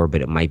long bore,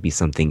 but it might be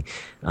something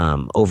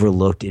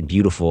overlooked and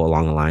beautiful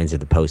along the lines of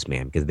The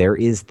Postman, because there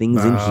is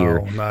things in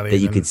here that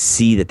you could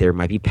see that there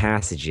might be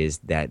passages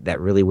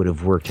that really would have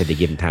have worked had they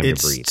given time to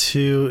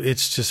breathe.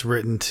 It's just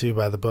written too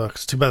by the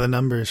books, too by the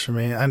numbers for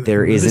me.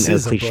 There isn't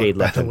a cliched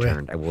left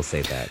unturned. I will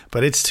say that.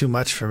 But it's too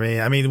much for me.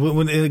 I mean,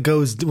 when it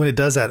does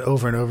that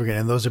over and over again,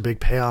 and those are big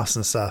payoffs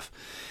and stuff,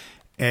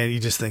 and you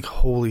just think,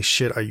 holy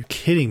shit, are you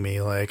kidding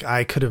me? Like,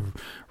 I could have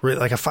written,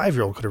 like a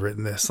 5-year-old could have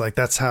written this. Like,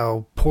 that's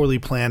how poorly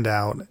planned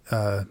out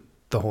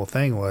the whole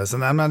thing was.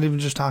 And I'm not even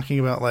just talking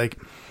about like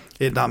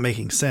it not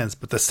making sense,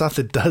 but the stuff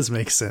that does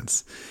make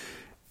sense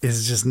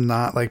is just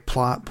not, like,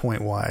 plot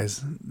point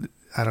wise.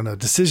 I don't know.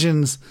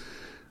 Decisions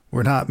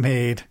were not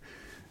made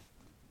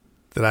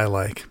that I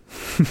like.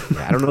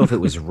 I don't know if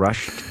it was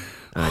rushed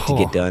to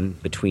get done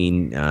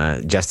between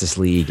Justice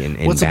League and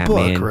What's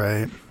Batman. A book,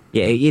 right?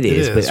 Yeah, it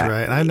is. But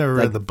right. I never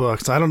read the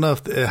book, so I don't know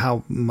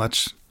how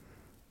much.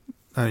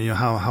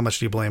 How much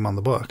do you blame on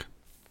the book?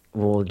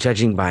 Well,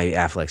 judging by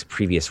Affleck's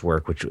previous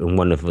work, which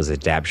one of was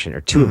adaptation,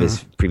 or two of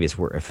his previous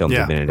films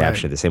have been an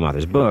adaptation of the same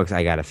author's books,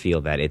 I got to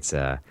feel that it's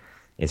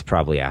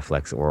probably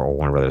Affleck's or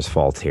Warner Brothers'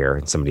 fault here,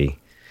 and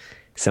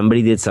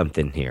somebody did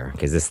something here,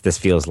 because this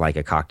feels like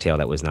a cocktail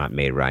that was not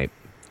made right.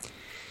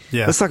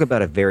 Yeah. Let's talk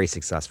about a very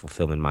successful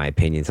film, in my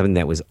opinion, something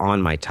that was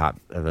on my top,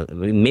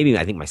 maybe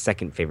I think my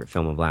second favorite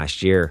film of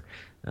last year,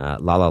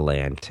 La La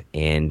Land,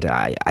 and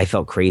I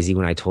felt crazy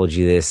when I told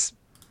you this,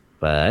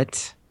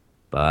 but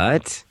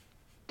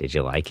did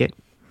you like it?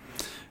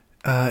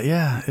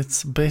 Yeah,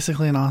 it's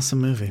basically an awesome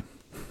movie.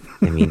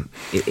 I mean,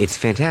 it's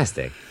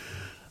fantastic.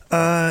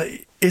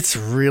 It's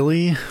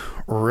really,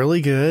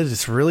 really good.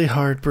 It's really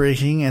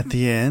heartbreaking at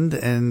the end,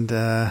 and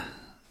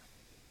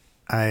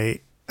I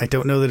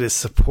don't know that it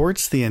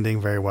supports the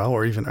ending very well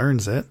or even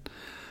earns it.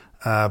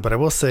 But I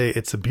will say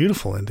it's a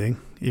beautiful ending,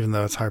 even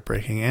though it's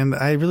heartbreaking. And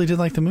I really did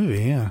like the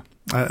movie, yeah.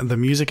 The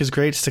music is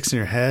great. It sticks in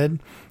your head.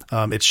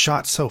 It's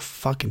shot so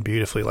fucking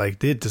beautifully.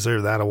 Like, it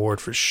deserved that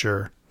award for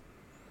sure.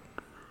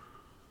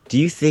 Do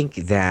you think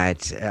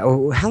that,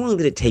 or how long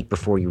did it take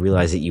before you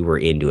realized that you were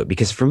into it?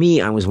 Because for me,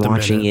 I was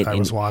watching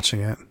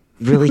it.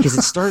 Really, because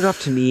it started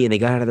off to me, and they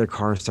got out of their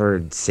car and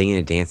started singing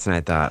and dancing. And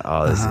I thought,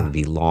 oh, this is going to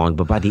be long.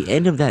 But by the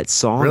end of that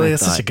song, really,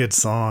 that's such a good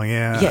song.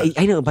 Yeah, yeah,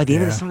 I know. By the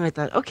end of the song, I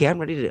thought, okay, I'm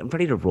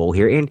ready to roll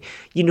here. And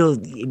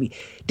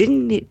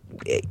didn't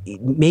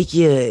it make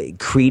you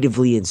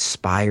creatively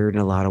inspired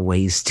in a lot of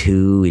ways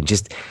too? And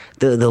just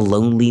the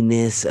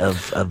loneliness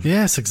of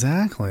yes,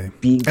 exactly,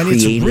 being and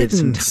creative. It's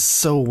written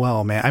so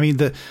well, man. I mean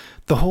the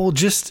whole,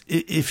 just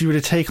if you were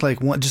to take like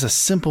just a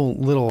simple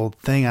little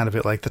thing out of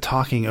it, like the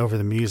talking over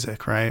the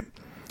music, right?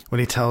 When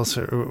he tells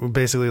her,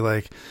 basically,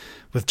 like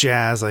with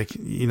jazz, like,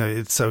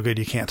 it's so good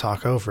you can't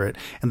talk over it,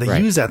 and they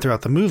use that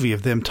throughout the movie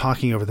of them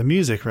talking over the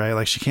music, right?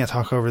 Like she can't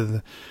talk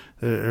over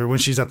or when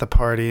she's at the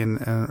party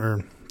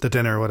or the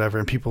dinner or whatever,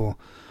 and people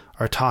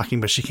are talking,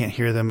 but she can't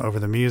hear them over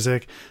the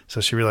music,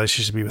 so she realized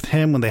she should be with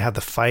him. When they have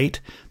the fight,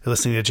 they're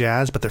listening to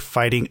jazz, but they're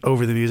fighting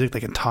over the music. They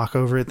can talk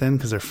over it then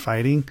because they're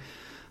fighting.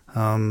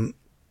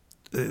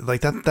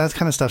 Like that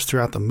kind of stuff's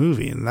throughout the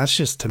movie, and that's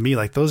just, to me,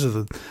 like, those are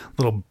the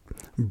little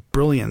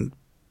brilliant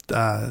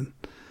I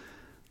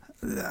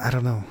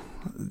don't know,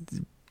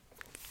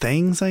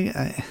 things.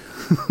 Well,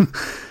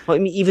 I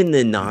mean, even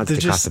the nods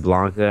to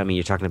Casablanca. I mean,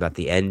 you're talking about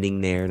the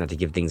ending there, not to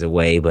give things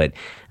away, but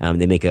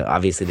they make a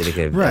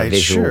visual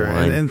sure,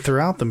 one. And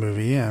throughout the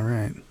movie, yeah,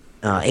 right.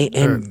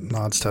 And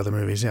nods to other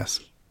movies,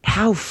 yes.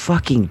 How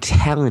fucking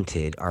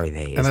talented are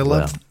they? And I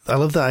love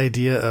the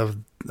idea of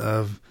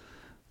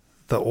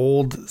the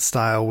old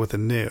style with the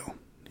new.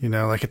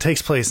 Like, it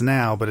takes place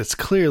now, but it's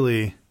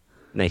clearly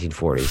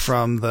 1940s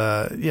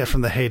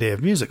from the heyday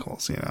of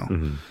musicals.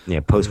 Mm-hmm.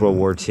 Yeah, post World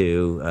War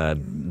II,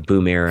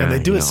 boom era, and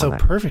they do it so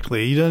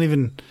perfectly. You don't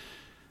even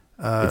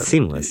it's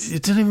seamless. You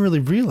don't even really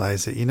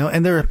realize it,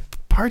 And there are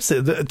parts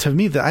that to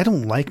me that I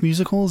don't like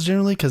musicals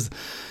generally, because,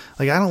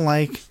 like, I don't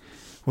like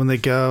when they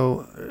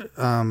go,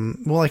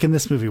 like in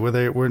this movie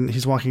where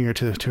he's walking her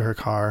to her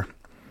car.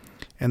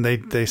 And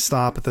they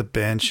stop at the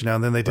bench,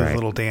 and then they do a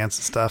little dance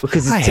and stuff.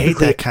 Because I hate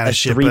that kind of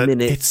shit, but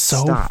it's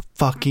so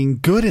fucking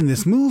good in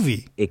this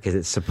movie. Because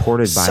it's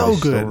supported by so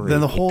the good. story. Then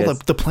the whole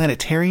the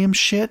planetarium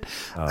shit.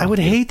 I would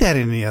hate that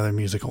in any other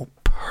musical.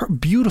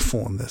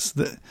 Beautiful in this.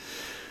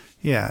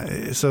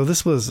 So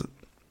this was.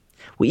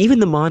 Well, even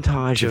the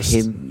montage of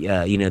him,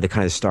 the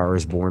kind of Star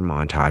is Born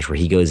montage where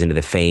he goes into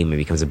the fame and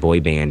becomes a boy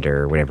band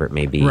or whatever it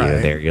may be.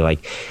 Right. You're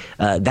like,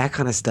 that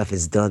kind of stuff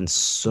is done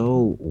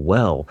so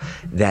well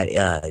that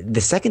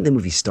the second the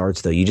movie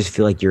starts, though, you just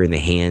feel like you're in the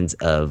hands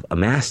of a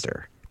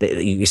master,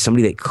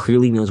 somebody that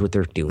clearly knows what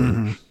they're doing.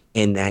 Mm-hmm.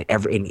 And that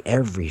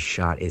every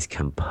shot is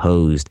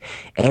composed.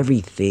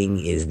 Everything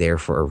is there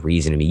for a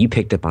reason. I mean, you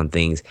picked up on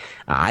things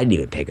I didn't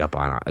even pick up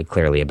on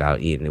clearly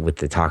about, with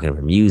the talking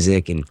over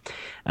music, and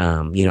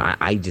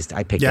I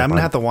picked up. Yeah, I'm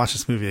gonna have to watch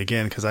this movie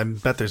again because I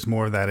bet there's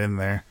more of that in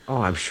there.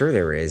 Oh, I'm sure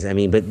there is. I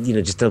mean, but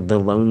just the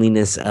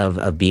loneliness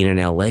of being in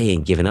LA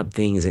and giving up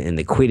things and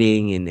the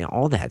quitting and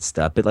all that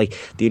stuff. But like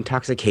the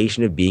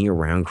intoxication of being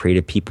around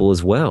creative people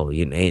as well,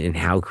 and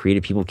how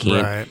creative people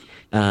can. Right.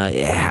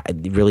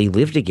 really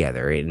live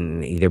together,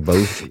 and they're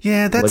both.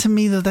 Yeah, that to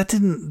me though,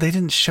 they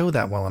didn't show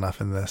that well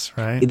enough in this,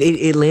 right?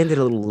 It landed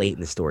a little late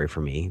in the story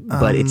for me,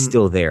 but it's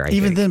still there. I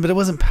think. Then, but it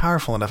wasn't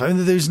powerful enough. I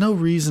mean, there's no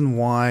reason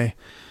why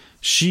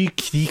he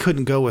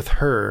couldn't go with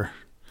her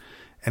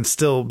and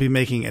still be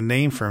making a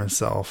name for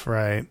himself,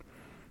 right?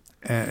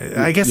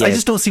 I guess I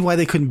just don't see why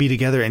they couldn't be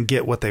together and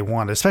get what they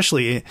wanted,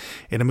 especially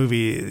in a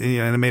movie,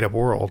 in a made-up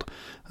world.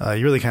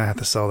 You really kind of have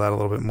to sell that a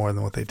little bit more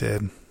than what they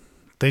did.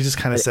 They just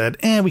kind of said,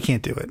 we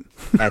can't do it.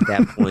 At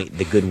that point,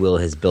 the goodwill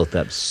has built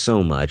up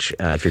so much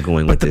if you're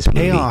going with this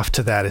movie. But the payoff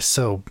to that is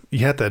so,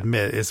 you have to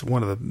admit, is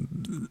one of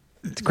the...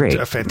 It's great.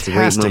 A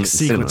fantastic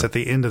sequence at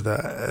the end of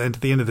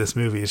this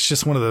movie. It's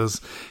just one of those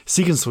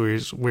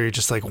sequences where you're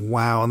just like,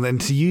 wow. And then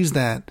to use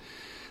that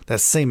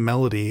same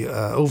melody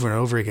over and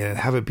over again and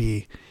have it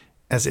be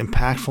as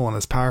impactful and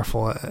as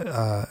powerful,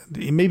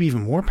 maybe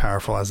even more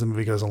powerful as the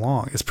movie goes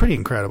along, it's pretty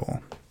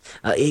incredible.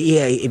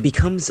 It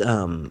becomes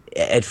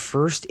at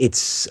first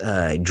it's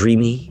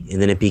dreamy,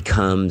 and then it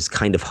becomes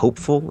kind of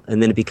hopeful,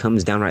 and then it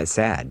becomes downright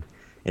sad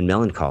and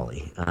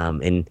melancholy.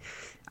 And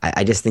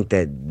I just think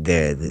that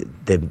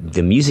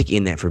the music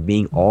in that, for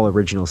being all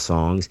original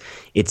songs,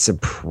 it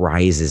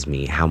surprises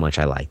me how much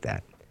I like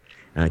that.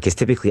 Because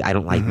typically I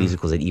don't like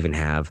musicals that even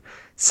have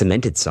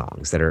cemented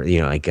songs that are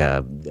like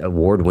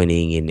award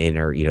winning and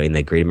are in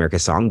the Great America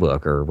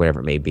Songbook or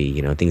whatever it may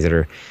be. Things that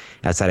are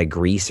outside of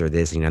Grease or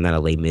this. I'm not a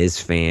Les Mis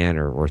fan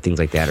or things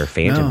like that, or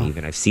Phantom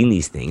even. I've seen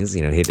these things.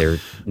 They're in San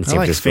Francisco.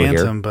 I like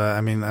Phantom, but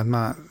I mean, I'm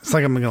not. It's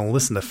like I'm going to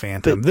listen to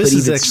Phantom. This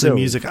is actually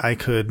music I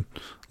could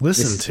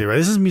listen to. Right?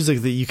 This is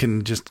music that you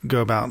can just go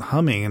about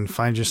humming and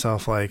find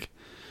yourself like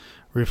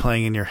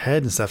replaying in your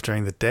head and stuff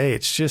during the day.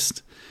 It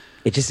just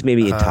made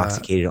me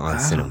intoxicated on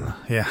cinema.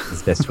 Yeah,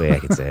 that's the best way I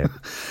could say it.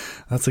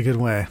 That's a good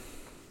way.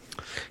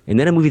 And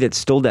then a movie that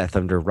stole that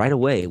thunder right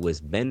away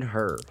was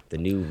Ben-Hur, the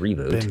new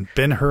reboot.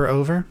 Ben-Hur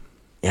over?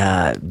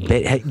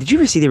 Did you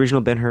ever see the original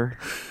Ben-Hur?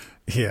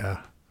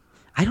 Yeah.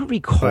 I don't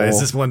recall.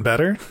 Is this one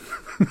better?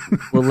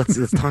 Well, let's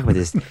talk about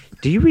this.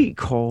 Do you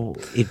recall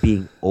it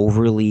being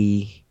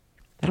overly?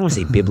 I don't want to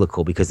say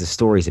biblical because the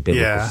story is a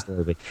biblical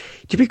story, but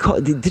do you recall?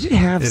 Did it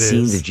have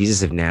scenes of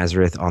Jesus of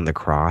Nazareth on the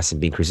cross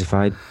and being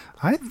crucified?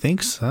 I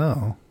think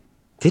so.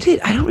 Did it?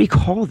 I don't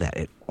recall that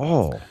at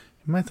all.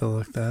 You might have to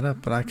look that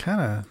up, but I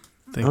kind of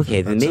think.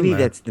 Okay, then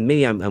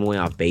maybe I'm way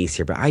off base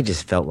here, but I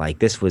just felt like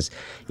this was,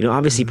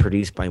 obviously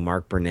produced by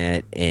Mark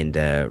Burnett and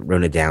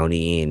Rona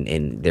Downey,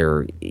 and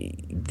they're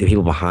the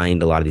people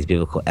behind a lot of these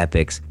biblical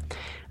epics,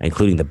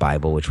 including the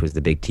Bible, which was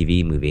the big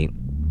TV movie.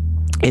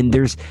 And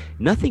there's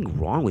nothing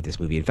wrong with this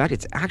movie. In fact,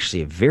 it's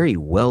actually a very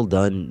well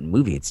done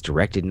movie. It's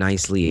directed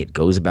nicely. It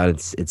goes about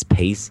its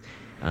pace.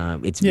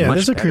 It's much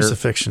there's a better.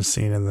 Crucifixion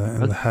scene in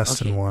the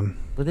Heston one.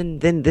 Well,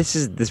 then this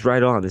is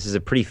right on. This is a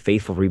pretty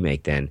faithful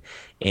remake then,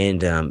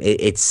 and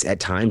it's at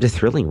times a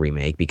thrilling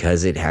remake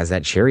because it has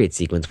that chariot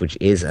sequence, which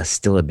is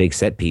still a big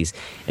set piece.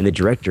 And the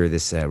director,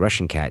 this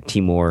Russian cat,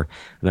 Timur,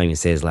 I'm not even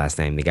say his last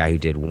name, the guy who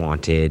did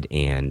Wanted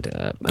and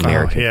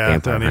American Vampire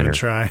don't Hunter, even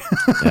try.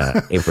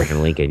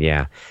 Abraham Lincoln,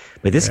 yeah.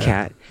 But this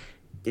cat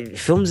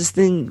films this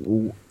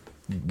thing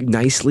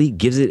nicely,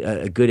 gives it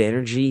a good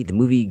energy. The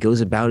movie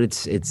goes about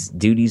its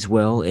duties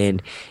well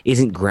and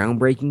isn't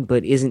groundbreaking,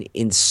 but isn't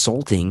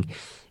insulting.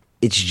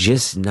 It's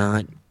just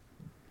not.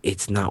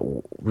 It's not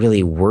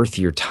really worth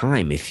your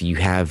time if you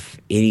have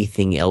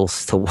anything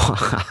else to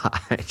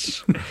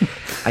watch.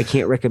 I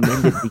can't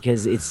recommend it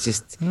because it's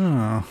just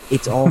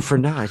it's all for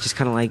naught. It's just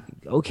kind of like,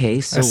 okay,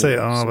 so I say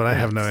but I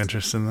have no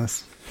interest in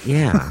this.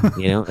 Yeah,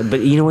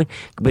 but you know what?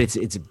 But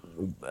it's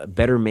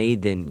better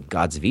made than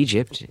Gods of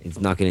Egypt. It's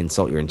not going to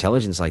insult your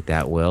intelligence like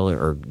that, Will,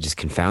 or just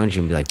confound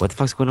you and be like, what the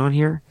fuck's going on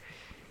here?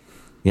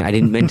 Yeah, I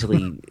didn't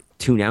mentally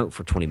tune out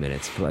for 20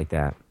 minutes like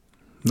that.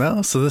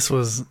 No, so this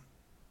was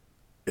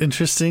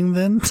interesting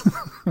then?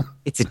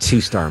 It's a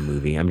 2-star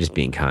movie. I'm just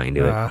being kind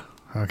to it.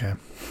 Okay.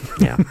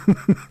 Yeah.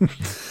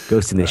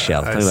 Ghost in the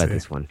Shell. Tell me about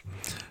this one.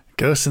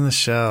 Ghost in the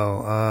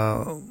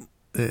Shell.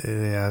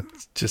 It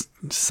just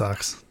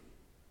sucks.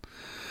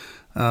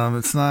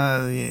 It's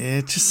not.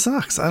 It just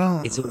sucks. I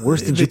don't. It's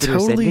worse than Jupiter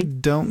Ascending? Totally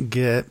don't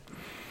get.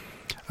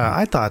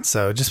 I thought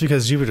so. Just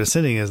because Jupiter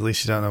Ascending is, at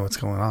least you don't know what's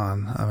going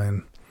on. I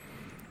mean,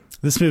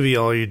 this movie,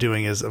 all you're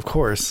doing is, of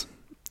course,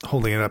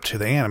 holding it up to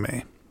the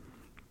anime,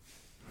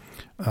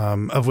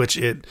 of which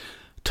it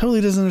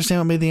totally doesn't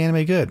understand what made the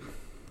anime good.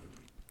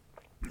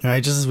 All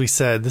right, just as we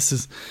said,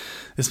 this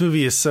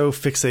movie is so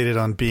fixated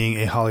on being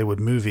a Hollywood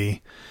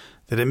movie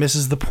that it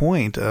misses the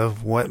point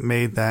of what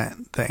made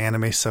the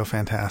anime so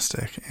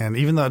fantastic. And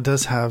even though it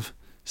does have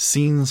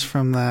scenes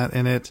from that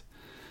in it,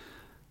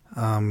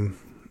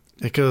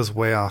 it goes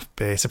way off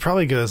base. It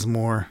probably goes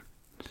more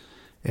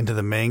into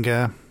the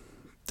manga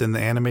than the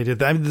anime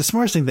did. I mean, the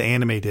smartest thing the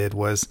anime did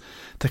was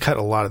to cut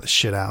a lot of the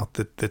shit out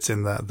that's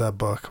in the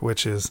book,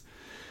 which is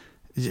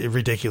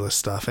ridiculous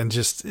stuff and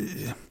just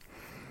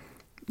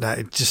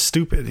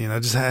stupid.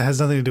 It just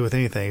has nothing to do with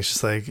anything. It's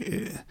just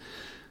like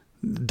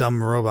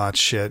dumb robot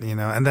shit,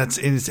 and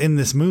it's in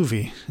this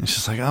movie. It's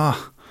just like,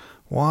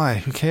 why?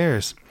 Who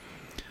cares?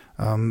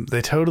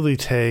 They totally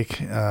take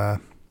the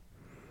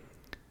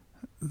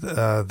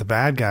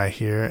bad guy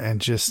here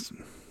and just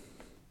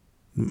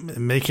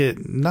make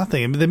it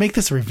nothing. I mean, they make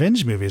this a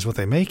revenge movie is what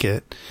they make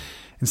it,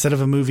 instead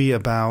of a movie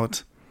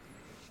about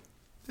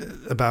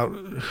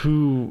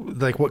who,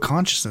 like, what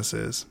consciousness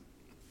is.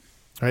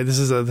 Right? This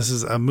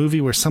is a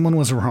movie where someone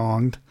was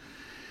wronged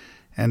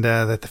and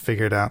that they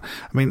figure it out.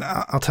 I mean,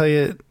 I'll tell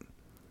you,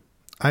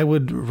 I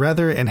would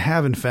rather, and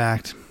have in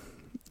fact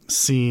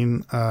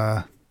seen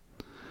oh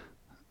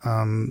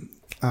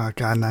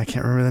God, and I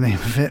can't remember the name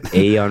of it.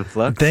 Aeon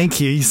Flux. Thank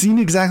you. You seen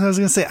exactly what I was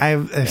going to say.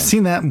 I've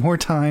seen that more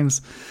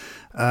times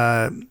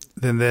than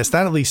this.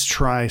 That at least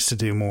tries to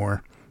do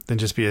more than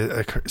just be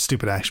a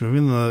stupid action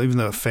movie, even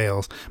though it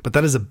fails. But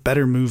that is a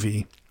better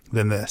movie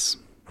than this.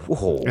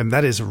 Whoa. And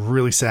that is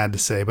really sad to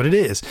say, but it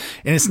is.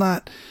 And it's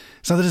not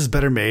that it's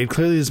better made.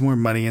 Clearly there's more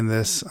money in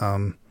this.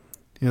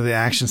 The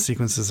action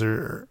sequences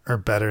are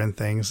better and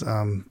things.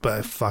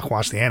 But fuck,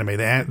 watch the anime.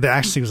 The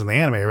action sequences in the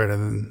anime are better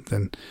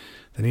than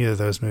either of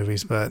those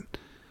movies. But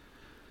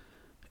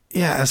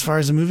yeah, as far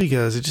as the movie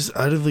goes, it just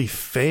utterly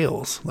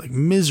fails, like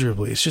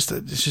miserably. It's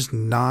just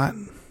not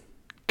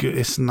good.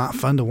 It's not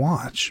fun to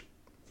watch.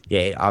 Yeah,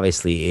 it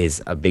obviously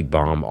is a big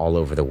bomb all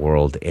over the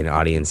world, and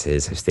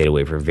audiences have stayed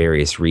away for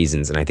various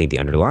reasons. And I think the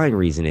underlying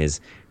reason is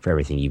for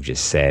everything you've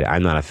just said.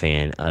 I'm not a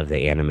fan of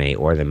the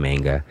anime or the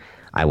manga.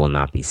 I will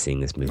not be seeing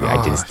this movie. You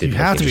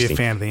have to be a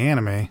fan of the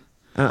anime.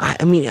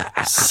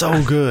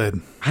 So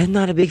good. I'm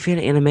not a big fan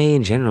of anime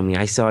in general. I mean,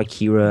 I saw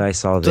Akira. I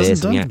saw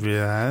this.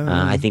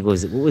 I think what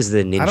was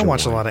the Ninja? I don't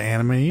watch one? A lot of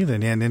anime either.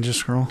 Yeah, Ninja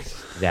Scroll.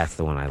 That's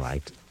the one I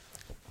liked.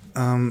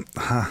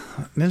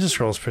 Ninja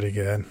Scroll is pretty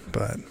good,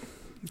 but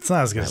it's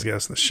not as good as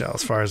Ghost in the Shell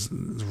as far as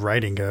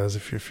writing goes.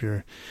 If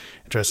you're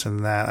interested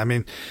in that, I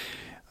mean,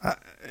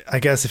 I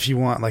guess if you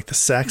want like the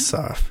sex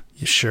stuff,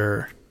 you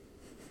sure.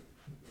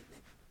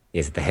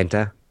 Is it the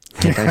hentai?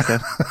 Hentai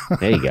stuff?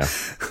 There you go.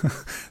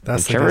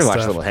 That's the Trevor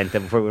watched stuff. a little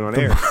hentai before we went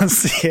on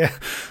air.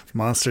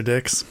 Monster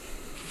dicks.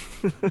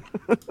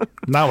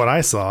 Not what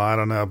I saw. I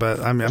don't know, but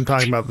I'm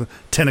talking about the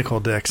tentacle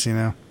dicks. You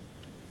know.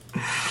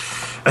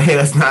 Hey,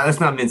 that's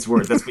not minced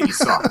words. That's what you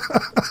saw.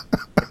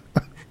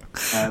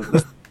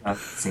 Let's talk about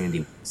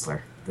Sandy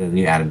Wexler, the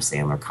new Adam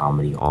Sandler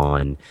comedy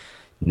on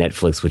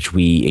Netflix, which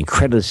we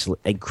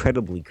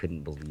incredibly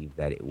couldn't believe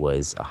that it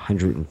was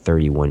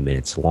 131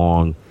 minutes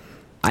long.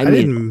 I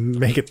didn't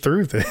make it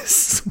through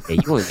this. Yeah,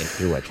 you only went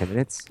through, 10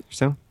 minutes or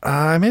so?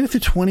 I made it through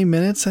 20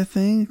 minutes, I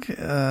think,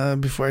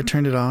 before I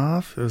turned it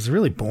off. It was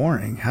really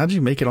boring. How did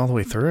you make it all the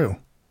way through?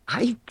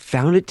 I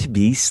found it to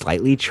be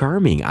slightly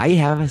charming. I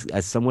have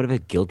a somewhat of a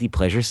guilty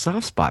pleasure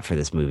soft spot for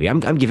this movie.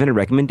 I'm giving a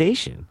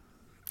recommendation.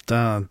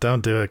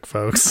 Don't do it,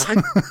 folks.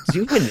 I'm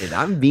doing it.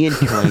 I'm being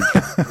kind.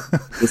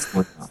 This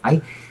one,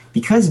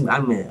 because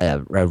I'm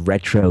a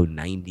retro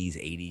 90s,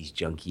 80s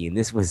junkie, and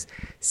this was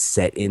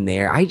set in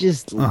there, I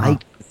just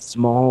like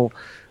small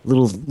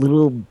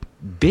little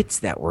bits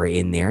that were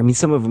in there. I mean,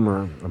 some of them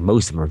or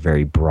most of them are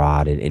very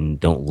broad and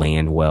don't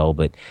land well,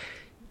 but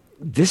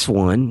this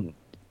one,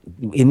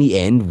 in the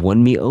end,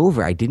 won me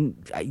over. You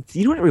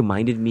know what it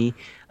reminded me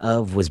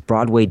of was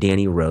Broadway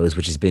Danny Rose,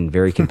 which has been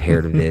very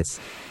compared to this.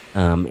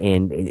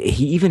 And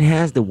he even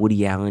has the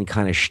Woody Allen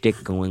kind of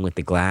shtick going with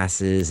the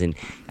glasses. And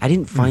I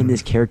didn't find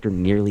this character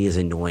nearly as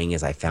annoying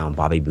as I found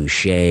Bobby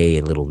Boucher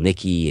and Little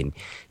Nicky and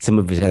some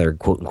of his other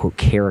quote unquote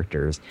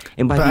characters.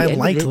 But I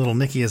liked Little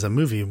Nicky as a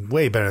movie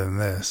way better than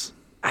this.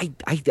 I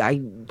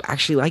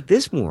actually like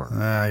this more.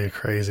 You're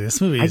crazy. This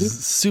movie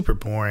is super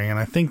boring, and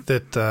I think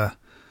that.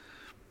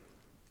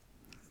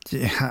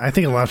 I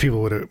think a lot of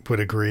people would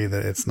agree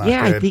that it's not good.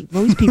 I think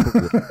most people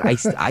would.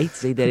 I'd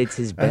say that it's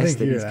his best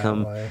that he's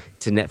come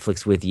to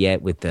Netflix with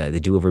yet, with the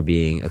Do-Over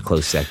being a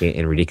close second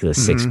and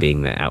Ridiculous Six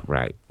being the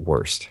outright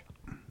worst.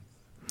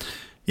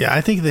 Yeah,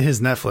 I think that his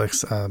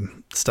Netflix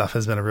stuff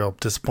has been a real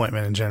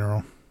disappointment in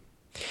general.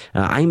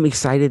 I'm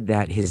excited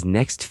that his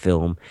next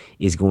film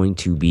is going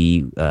to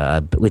be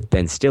with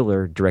Ben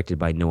Stiller, directed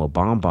by Noah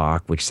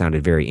Baumbach, which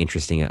sounded very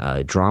interesting,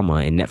 drama,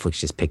 and Netflix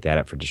just picked that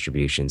up for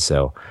distribution.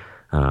 So,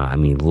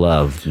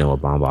 love Noah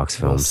Baumbach's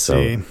films.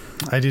 We'll see.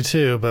 I do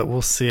too, but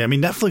we'll see. I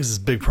mean, Netflix's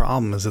big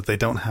problem is that they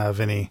don't have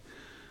any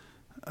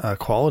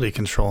quality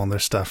control on their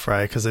stuff,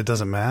 right? Because it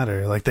doesn't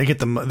matter. Like they get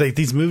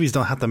these movies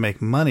don't have to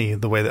make money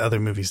the way that other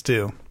movies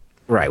do.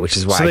 Right, which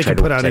is why so I they tried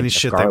can put to out any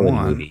shit they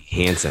want. Movie,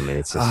 Handsome, and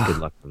it's just good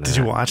luck from that. Did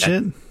you watch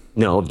it?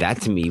 No,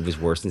 that to me was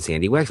worse than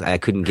Sandy Wexler. I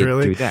couldn't get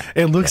through that.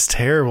 It looks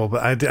terrible,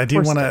 but I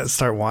do want to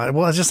start watching.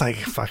 Well, it's just like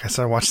fuck. I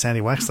started watching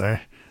Sandy Wexler.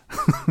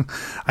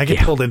 I get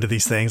pulled into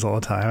these things all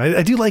the time.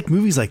 I do like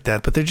movies like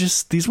that, but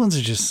these ones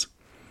are just.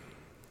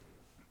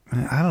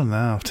 I don't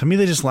know. To me,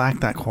 they just lack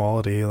that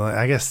quality. Like,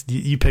 I guess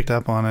you picked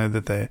up on it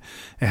that they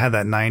had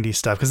that 90s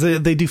stuff because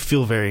they do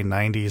feel very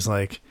 90s,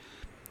 like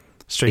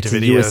straight to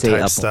video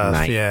type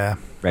stuff. Yeah,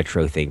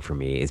 retro thing for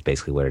me is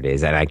basically what it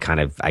is, and I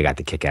got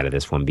the kick out of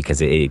this one because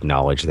it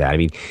acknowledged that. I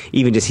mean,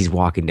 even just he's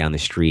walking down the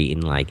street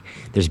and like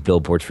there's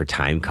billboards for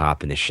Time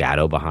Cop in the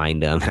shadow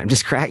behind him. I'm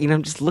just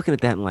I'm just looking at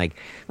that and like,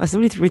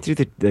 somebody threw me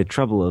through the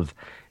trouble of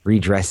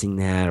redressing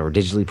that or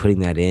digitally putting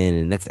that in,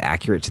 and that's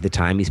accurate to the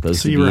time he's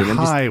supposed to be. So you were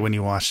high when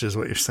you watched, is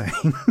what you're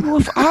saying?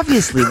 Well,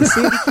 obviously, the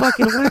Sandy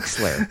fucking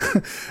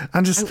Wexler.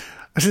 I'm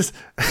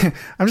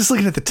just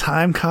looking at the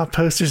Time Cop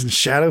posters and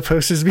shadow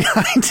posters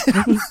behind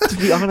him. To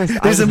be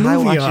honest, there's a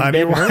movie on.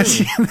 Ben-Hur.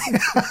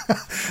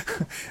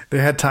 They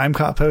had Time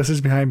Cop posters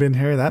behind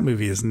Ben-Hur. That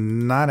movie is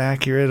not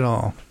accurate at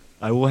all.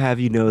 I will have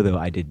you know, though,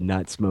 I did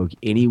not smoke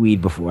any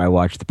weed before I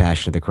watched The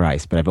Passion of the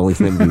Christ, but I've only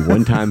seen that movie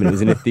one time, and it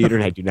was in a theater,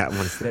 and I do not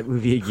want to see that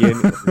movie again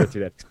or go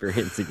through that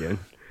experience again.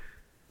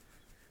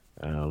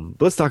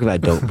 But let's talk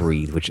about Don't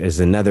Breathe, which is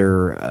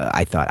another,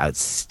 I thought,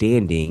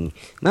 outstanding,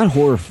 not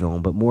horror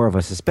film, but more of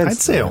a suspense I'd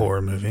say film. a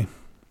horror movie.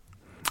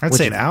 I'd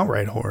say an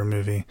outright horror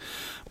movie.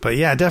 But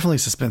yeah, definitely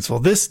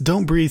suspenseful. This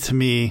Don't Breathe to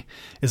me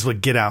is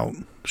what Get Out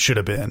should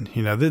have been.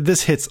 You know,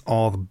 this hits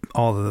all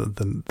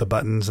the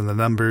buttons and the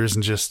numbers,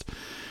 and just,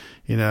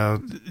 you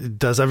know, it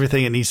does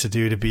everything it needs to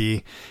do to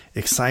be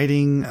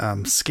exciting,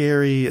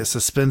 scary,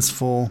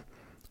 suspenseful,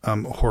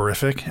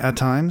 horrific at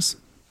times.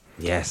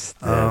 Yes,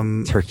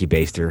 the turkey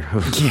baster.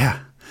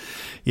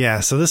 Yeah.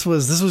 So this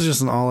was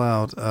just an all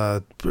out,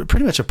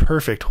 pretty much a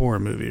perfect horror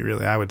movie,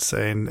 really, I would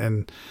say.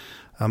 And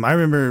I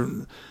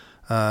remember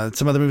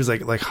some other movies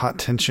like Hot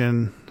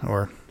Tension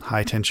or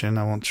High Tension.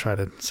 I won't try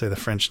to say the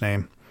French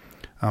name.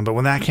 But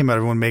when that came out,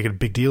 everyone made a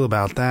big deal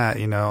about that,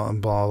 you know,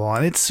 and blah, blah, blah.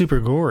 And it's super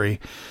gory.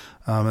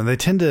 And they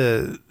tend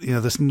to, you know,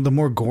 the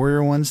more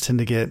gorier ones tend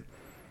to get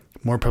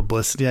more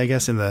publicity, I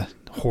guess, in the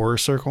horror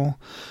circle.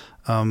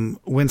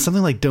 When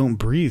something like Don't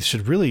Breathe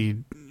should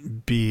really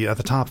be at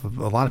the top of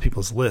a lot of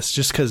people's lists,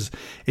 just because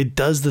it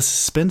does the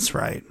suspense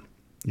right,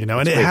 you know,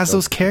 and it has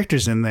those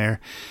characters in there,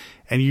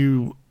 and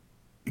you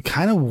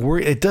kind of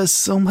worry. It does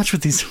so much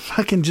with these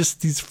fucking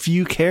just these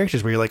few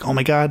characters where you're like, oh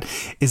my God,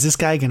 is this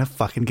guy gonna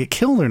fucking get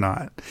killed or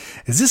not?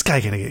 Is this guy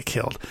gonna get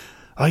killed?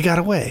 Oh, he got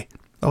away.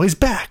 Oh, he's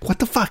back. What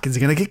the fuck? Is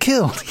he gonna get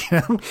killed? You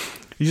know,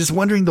 you're just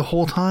wondering the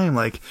whole time,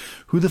 like,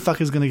 who the fuck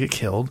is gonna get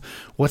killed?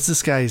 What's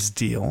this guy's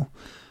deal?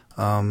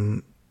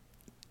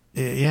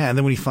 Yeah, and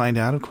then when you find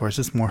out, of course,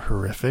 it's more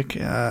horrific.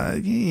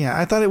 Yeah,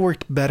 I thought it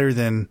worked better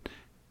than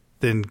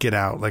Get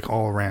Out, like,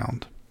 all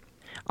around.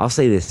 I'll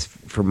say this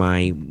for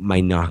my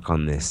knock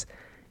on this.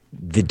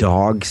 The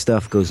dog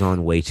stuff goes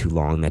on way too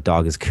long. That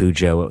dog is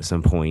Cujo at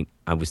some point.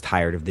 I was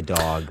tired of the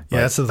dog.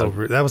 Yeah,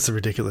 that was the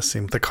ridiculous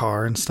scene with the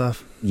car and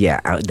stuff. Yeah,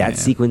 that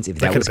sequence, if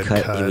that was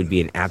cut, it would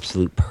be an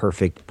absolute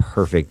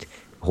perfect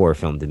horror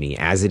film to me.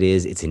 As it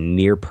is, it's a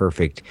near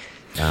perfect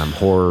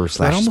horror /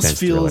 suspense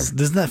thriller.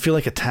 Doesn't that feel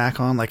like a tack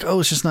on? Like, oh,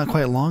 it's just not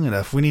quite long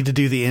enough. We need to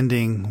do the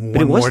ending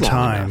one more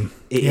time.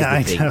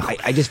 I know.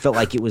 I just felt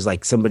like it was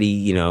like somebody,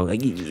 you know.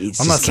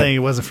 I'm not saying it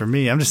wasn't for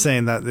me. I'm just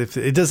saying that if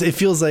it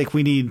feels like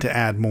we need to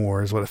add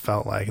more, is what it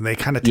felt like, and they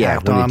kind of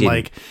tacked on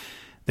like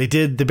they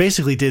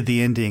basically did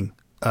the ending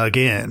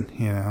again.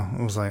 You know,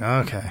 it was like,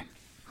 okay.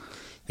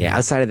 Yeah,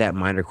 outside of that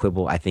minor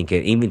quibble, I think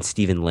even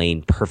Stephen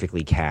Lane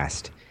perfectly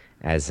cast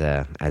as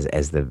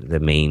the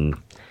main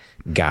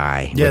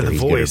guy. Yeah, whether the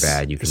he's voice good or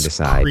bad, you can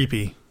decide.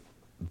 Creepy,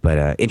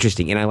 but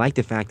interesting. And I like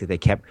the fact that they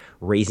kept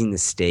raising the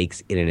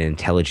stakes in an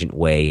intelligent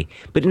way,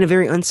 but in a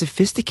very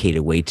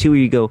unsophisticated way too, where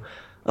you go,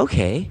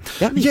 okay,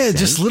 that makes sense.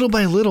 Just little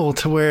by little,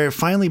 to where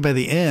finally by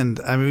the end,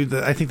 I mean,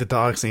 I think the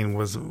dog scene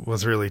was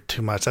really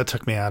too much. That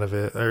took me out of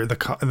it. Or in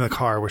the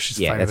car where she's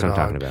fighting that's the what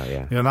dog. I'm talking about.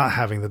 Yeah, you know, not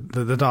having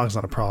the dog's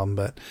not a problem,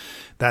 but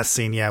that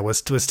scene,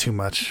 was too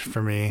much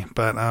for me.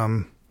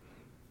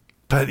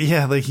 But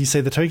yeah, like you say,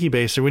 the turkey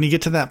baster. When you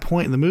get to that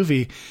point in the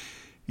movie,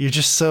 you're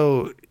just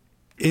so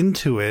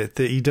into it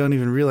that you don't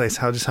even realize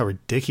how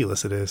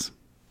ridiculous it is.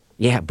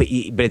 Yeah, but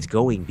it's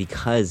going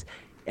because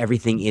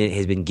everything in it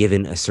has been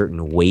given a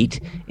certain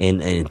weight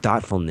and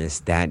thoughtfulness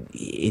that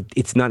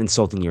it's not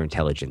insulting your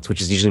intelligence, which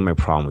is usually my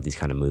problem with these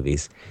kind of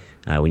movies.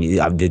 When you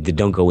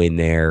don't go in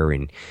there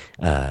and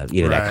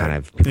that kind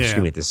of people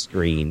screaming at the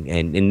screen.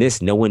 And in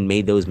this, no one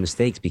made those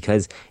mistakes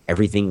because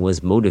everything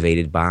was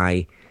motivated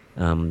by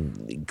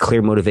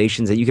clear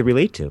motivations that you could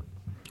relate to,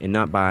 and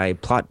not by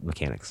plot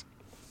mechanics.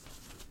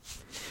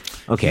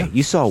 Okay,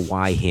 you saw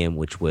Why Him,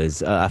 which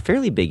was a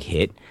fairly big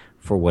hit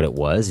for what it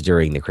was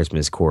during the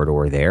Christmas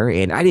corridor there,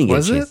 and I didn't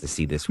get a chance to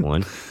see this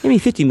one. I mean,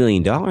 $50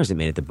 million it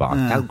made at the box,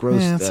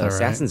 outgrossed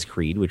Assassin's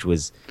Creed, which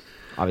was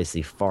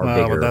obviously far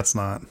bigger. But that's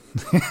not.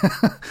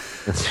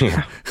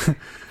 Yeah.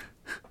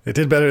 It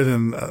did better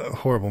than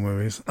horrible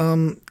movies.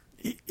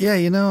 Yeah,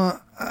 you know,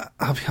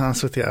 I'll be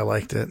honest with you, I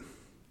liked it.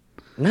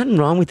 Nothing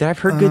wrong with that. I've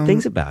heard good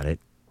things about it.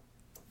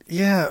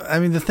 Yeah, I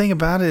mean, the thing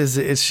about it is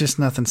it's just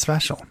nothing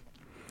special.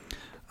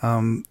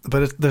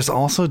 But there's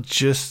also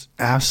just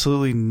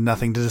absolutely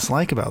nothing to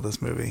dislike about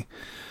this movie.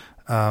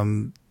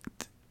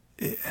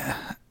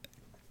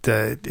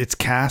 It's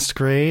cast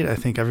great. I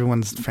think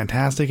everyone's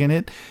fantastic in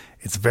it.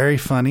 It's very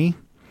funny.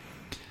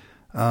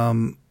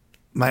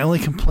 My only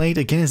complaint,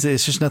 again, is that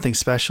it's just nothing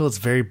special. It's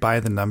very by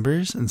the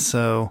numbers. And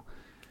so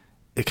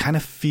it kind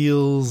of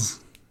feels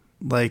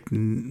like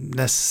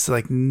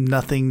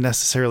nothing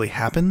necessarily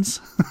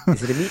happens.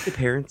 Is it a Meet the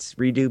Parents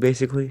redo,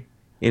 basically?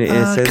 In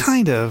a sense?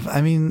 Kind of.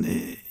 I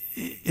mean,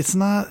 it's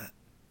not.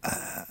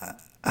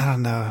 I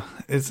don't know.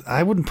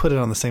 I wouldn't put it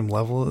on the same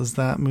level as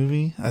that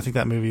movie. I think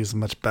that movie is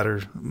much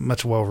better,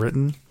 much well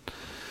written.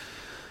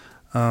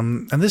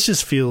 And this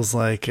just feels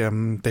like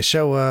they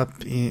show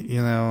up,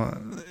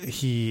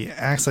 he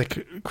acts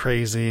like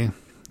crazy.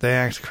 They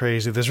act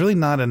crazy. There's really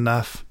not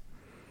enough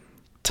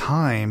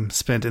time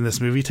spent in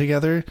this movie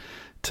together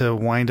to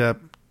wind up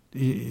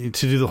to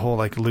do the whole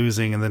like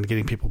losing and then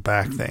getting people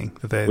back thing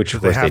that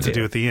they have to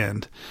do at the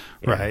end.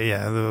 Yeah. Right.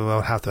 Yeah.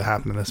 That'll have to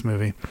happen in this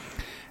movie.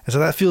 And so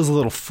that feels a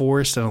little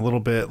forced and a little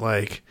bit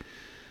like,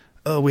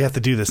 oh, we have to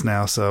do this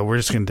now, so we're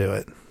just going to do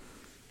it.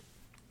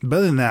 But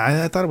other than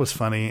that, I thought it was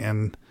funny,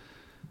 and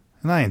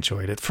I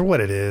enjoyed it for what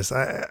it is.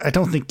 I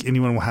don't think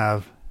anyone will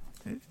have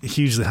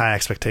hugely high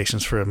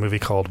expectations for a movie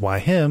called Why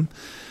Him,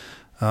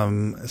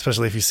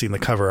 especially if you've seen the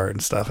cover art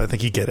and stuff. I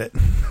think you get it.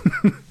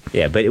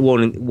 Yeah, but it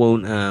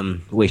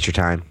won't waste your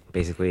time.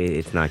 Basically,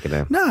 it's not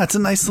going to... No, it's a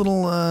nice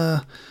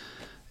little...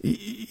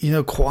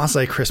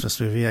 quasi-Christmas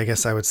movie, I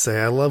guess I would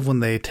say. I love when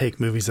they take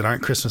movies that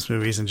aren't Christmas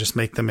movies and just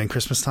make them in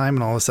Christmas time,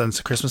 and all of a sudden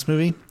it's a Christmas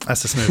movie.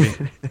 That's this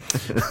movie.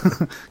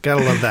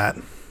 Gotta love that.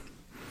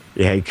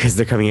 Yeah, because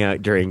they're coming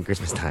out during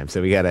Christmas time,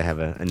 so we gotta have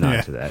a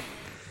nod to that.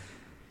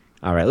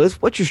 All right,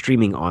 what's your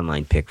streaming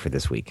online pick for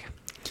this week?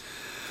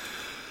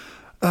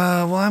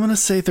 Well, I'm going to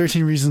say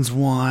 13 Reasons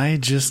Why,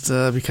 just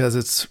because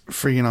it's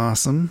freaking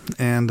awesome.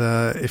 And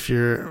if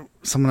you're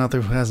someone out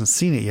there who hasn't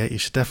seen it yet, you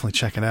should definitely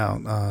check it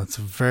out. It's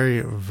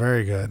very,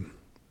 very good.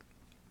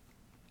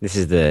 This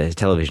is the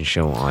television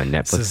show on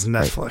Netflix. This is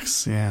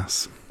Netflix, right?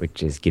 Yes.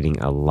 Which is getting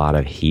a lot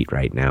of heat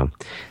right now.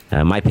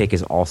 My pick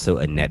is also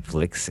a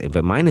Netflix,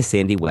 but mine is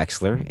Sandy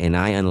Wexler, and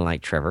I,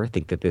 unlike Trevor,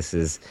 think that this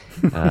is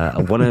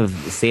one of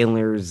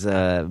Sandler's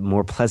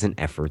more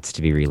pleasant efforts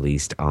to be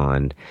released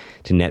on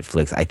to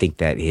Netflix. I think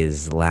that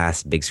his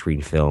last big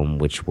screen film,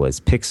 which was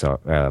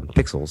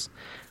Pixels,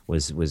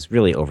 was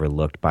really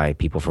overlooked by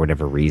people for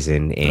whatever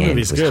reason. And that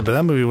movie's good, but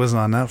that movie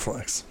wasn't on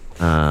Netflix.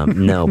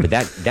 No, but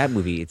that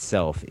movie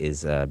itself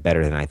is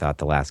better than I thought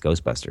the last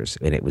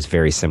Ghostbusters, and it was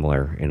very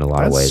similar in a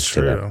lot of ways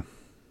true. to that.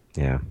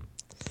 Yeah.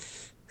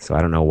 So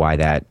I don't know why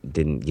that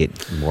didn't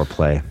get more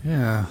play.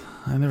 Yeah,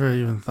 I never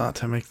even thought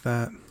to make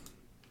that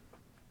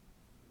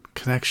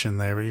connection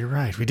there, but you're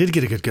right. We did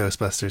get a good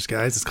Ghostbusters,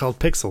 guys. It's called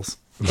Pixels.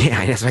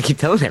 Yeah, that's what I keep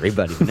telling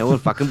everybody. No one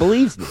fucking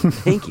believes me.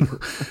 Thank you.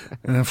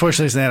 And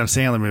unfortunately, it's an Adam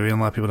Sandler movie, and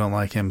a lot of people don't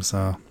like him,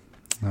 so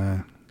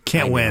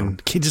can't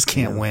win. Just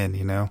can't win,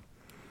 you know?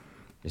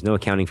 There's no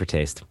accounting for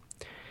taste.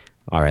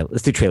 All right,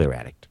 let's do Trailer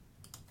Addict.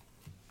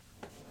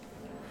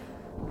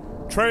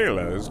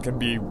 Trailers can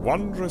be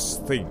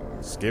wondrous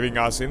things, giving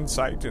us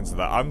insight into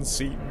the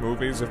unseen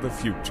movies of the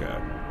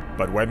future.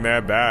 But when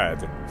they're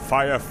bad,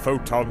 fire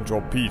photon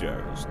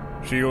torpedoes.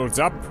 Shields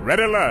up, red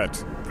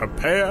alert.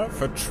 Prepare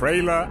for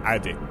Trailer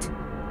Addict.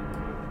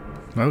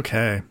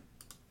 Okay.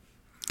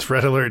 It's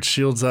red alert,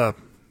 shields up.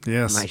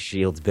 Yes. My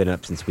shield's been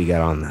up since we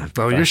got on that.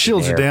 Oh, your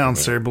shields are down,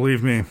 sir,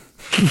 believe me.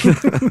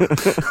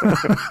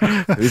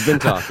 Who's been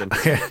talking?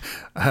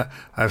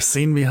 I've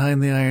seen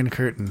behind the Iron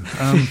Curtain.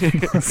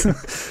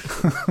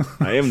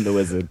 I am the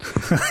wizard.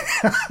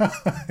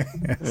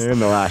 Yes. I am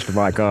the last of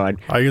my kind.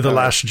 Are you the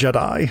last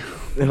Jedi?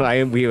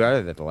 We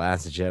are the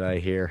last Jedi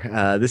here.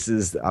 This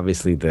is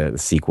obviously the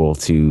sequel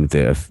to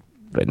the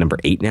number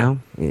 8 now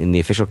in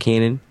the official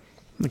canon.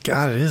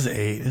 God, it is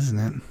 8, isn't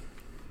it?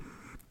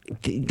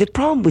 The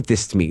problem with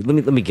this to me,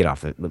 let me get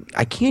off it.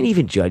 I can't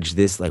even judge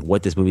this, like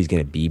what this movie's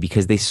going to be,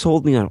 because they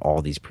sold me on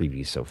all these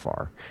previews so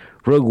far.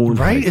 Rogue One,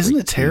 right? Isn't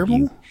it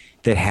terrible?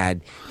 That had,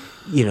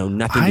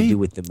 nothing to do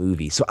with the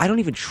movie. So I don't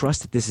even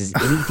trust that this is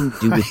anything to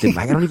do with them.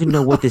 I don't even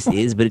know what this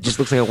is, but it just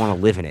looks like I want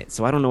to live in it.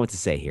 So I don't know what to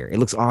say here. It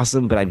looks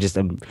awesome, but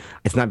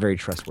it's not very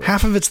trustworthy.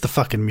 Half of it's the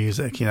fucking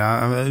music,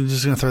 I'm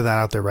just going to throw that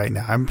out there right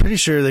now. I'm pretty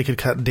sure they could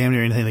cut damn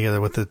near anything together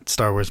with the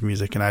Star Wars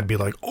music, and I'd be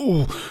like,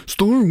 oh,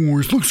 Star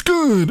Wars looks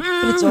good.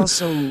 But it's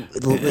also,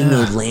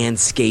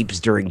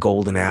 landscapes during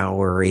golden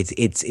hour.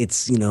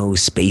 It's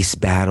space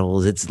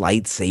battles. It's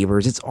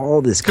lightsabers. It's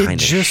all this kind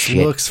of shit. It just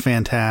looks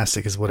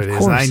fantastic is what it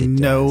is. And I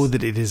know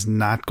that it is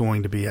not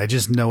going to be. I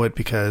just know it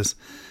because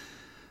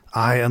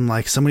I,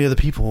 unlike so many other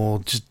people,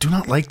 just do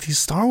not like these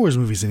Star Wars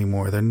movies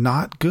anymore. They're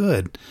not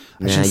good.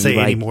 I shouldn't say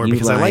anymore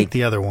because I like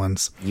the other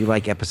ones. You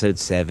like Episode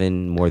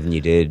 7 more than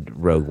you did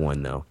Rogue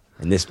One, though.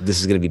 And this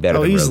is going to be better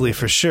than easily, Rogue One.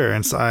 For sure.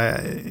 And so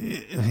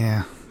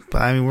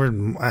But I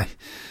mean,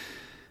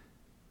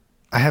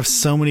 I have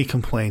so many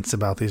complaints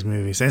about these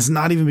movies. And it's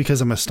not even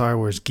because I'm a Star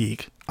Wars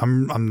geek.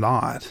 I'm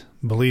not.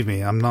 Believe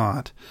me, I'm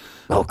not.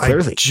 Oh,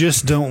 clearly. I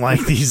just don't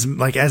like these,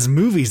 as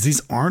movies,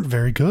 these aren't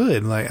very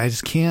good. I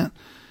just can't,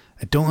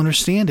 I don't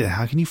understand it.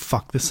 How can you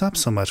fuck this up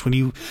so much when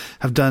you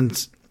have done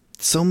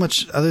so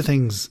much other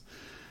things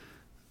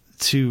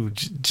to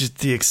just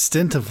the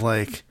extent of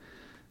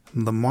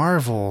the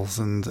Marvels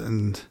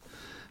and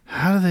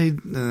how do they,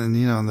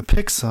 and the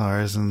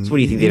Pixars and so what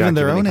do you think even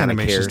their own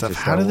animation stuff.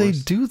 How do they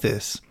do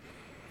this?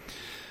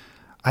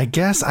 I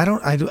guess I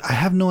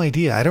have no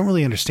idea. I don't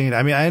really understand.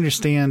 I mean, I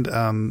understand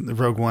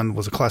Rogue One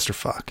was a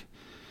clusterfuck.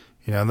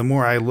 The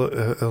more I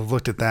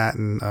looked at that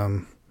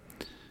and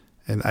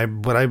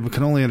And what I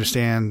can only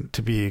understand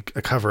to be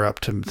a cover up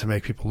to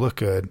make people look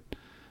good.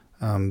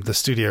 The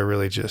studio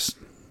really just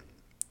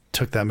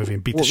took that movie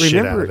and beat the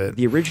shit out of it.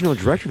 The original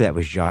director of that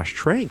was Josh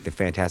Trank, the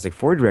Fantastic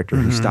Four director,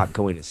 who stopped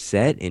going to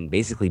set and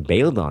basically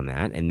bailed on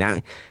that.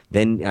 And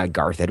then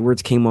Garth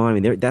Edwards came on. I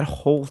mean, that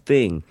whole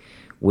thing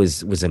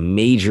was a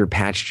major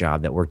patch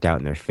job that worked out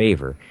in their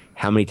favor.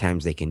 How many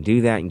times they can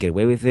do that and get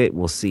away with it,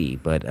 we'll see.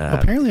 But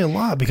apparently a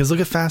lot, because look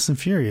at Fast and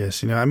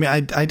Furious. I mean,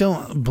 I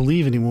don't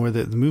believe anymore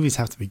that the movies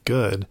have to be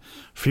good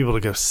for people to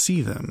go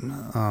see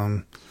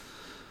them.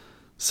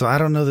 So I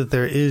don't know that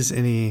there is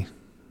any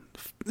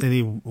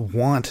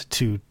want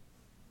to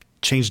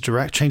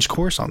change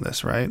course on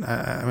this, right?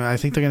 I mean, I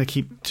think they're going to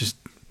keep just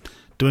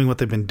doing what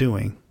they've been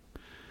doing.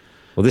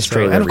 Well, this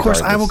trailer, and of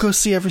course, I will go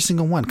see every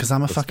single one because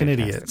I'm a fucking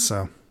idiot.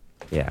 So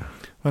yeah,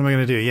 what am I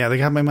going to do? Yeah, they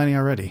got my money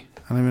already.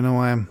 I don't even know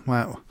why I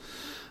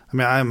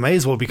mean, I may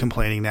as well be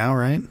complaining now,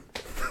 right?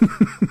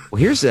 Well,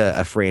 here's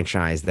a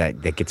franchise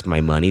that gets my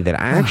money that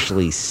I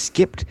actually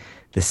skipped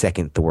the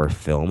second Thor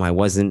film. I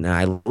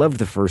loved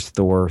the first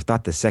Thor.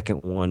 Thought the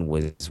second one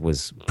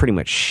was pretty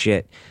much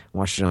shit.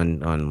 Watched it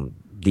on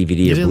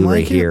DVD or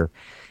Blu-ray here.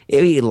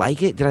 You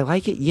like it? Did I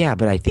like it? Yeah,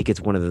 but I think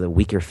it's one of the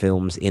weaker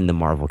films in the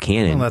Marvel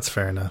canon. Well, that's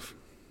fair enough.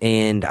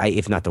 And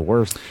if not the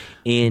worst.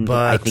 And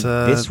I think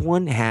this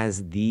one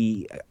has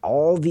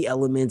all the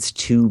elements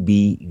to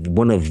be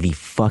one of the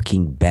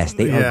fucking best.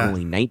 They are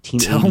going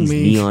 1980s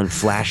neon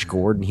Flash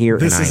Gordon here,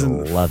 and I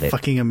love it.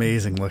 Fucking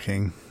amazing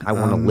looking. I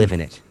want to live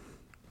in it.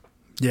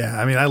 Yeah,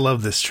 I mean, I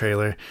love this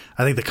trailer.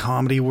 I think the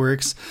comedy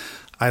works.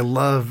 I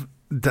love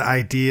the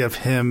idea of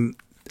him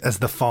as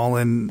the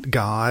fallen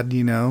god,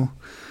 Yeah.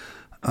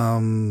 I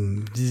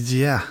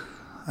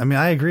mean,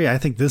 I agree. I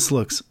think this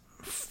looks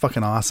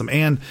fucking awesome.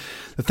 And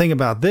the thing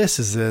about this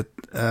is that,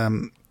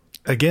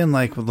 again,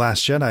 like with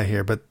Last Jedi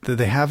here, but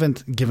they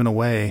haven't given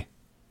away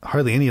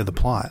hardly any of the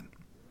plot.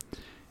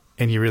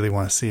 And you really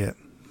want to see it.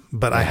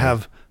 But I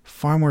have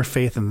far more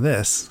faith in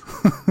this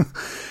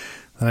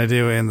than I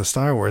do in the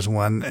Star Wars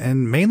one,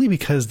 and mainly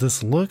because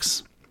this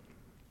looks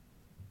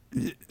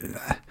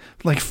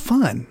like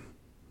fun,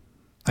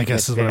 I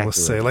guess is what I will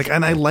say.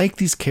 And I like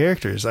these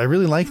characters. I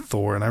really like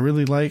Thor, and I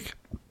really like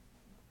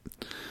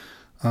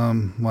well,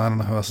 I don't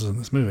know who else is in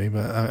this movie,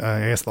 but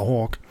I guess the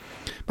Hulk.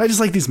 But I just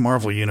like these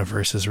Marvel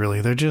universes, really.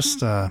 They're just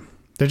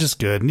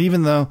good. And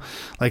even though,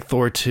 like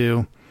Thor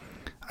 2,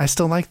 I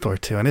still like Thor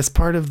 2, and it's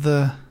part of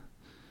the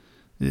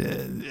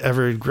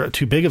ever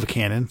too big of a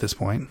canon at this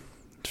point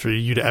for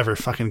you to ever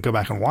fucking go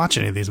back and watch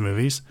any of these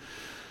movies.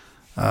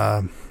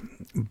 But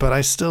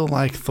I still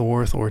like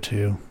Thor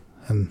 2,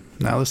 and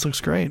now this looks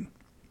great.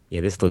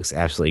 Yeah, this looks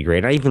absolutely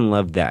great. I even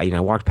love that. I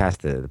walked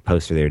past the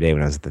poster the other day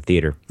when I was at the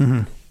theater,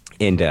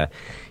 and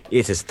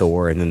it says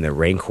Thor, and then the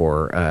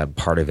Rancor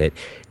part of it.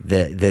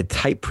 The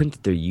type print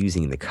that they're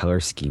using, the color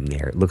scheme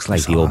there, it looks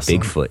like the old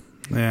Bigfoot.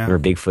 Yeah. Or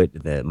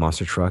Bigfoot, the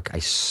monster truck. I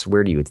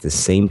swear to you, it's the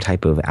same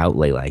type of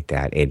outlay like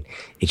that. And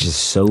it's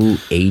just so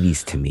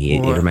 80s to me. It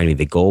reminded me of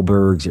the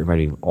Goldbergs. It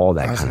reminded me of all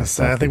that kind of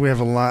stuff. I think we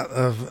have a lot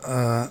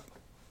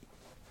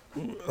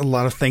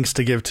of thanks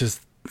to give to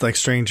like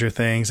Stranger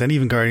Things and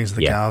even Guardians of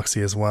the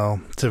Galaxy as well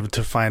to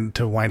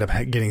wind up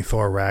getting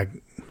Thor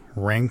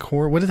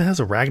Rancor. What has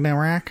a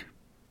Ragnarok?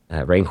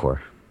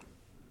 Rancor.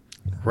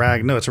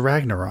 No, it's a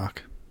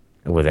Ragnarok.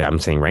 Well, I'm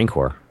saying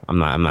Rancor. I'm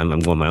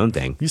going my own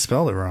thing. You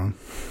spelled it wrong.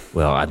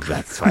 Well,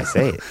 that's why I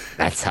say it.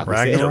 That's how we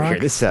say it over here.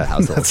 This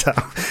household. That's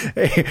how.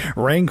 Hey,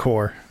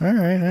 Rancor. All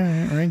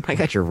right. Rancor. I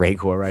got your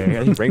Rancor right here.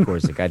 I think Rancor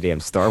is a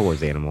goddamn Star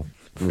Wars animal.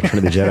 Return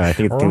of the Jedi. I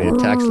think it's going to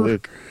attack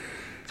Luke.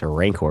 It's a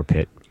Rancor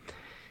pit.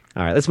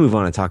 All right, let's move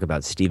on and talk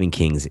about Stephen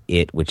King's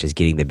It, which is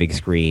getting the big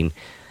screen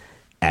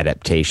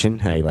adaptation.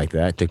 How you like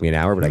that? It took me an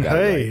hour, but I got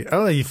it right.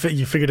 Oh, you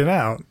figured it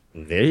out.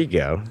 There you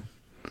go.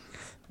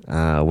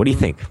 What do you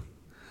think?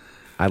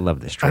 I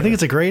love this trailer. I think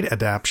it's a great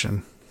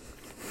adaptation.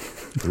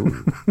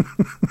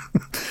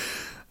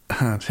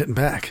 Hitting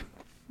back.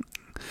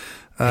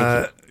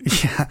 I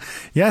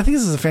think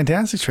this is a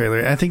fantastic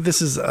trailer. I think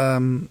this is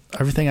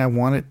everything I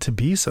want it to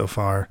be so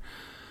far.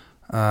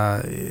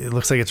 It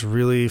looks like it's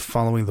really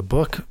following the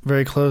book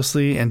very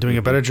closely and doing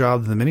a better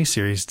job than the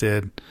miniseries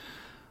did.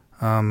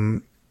 I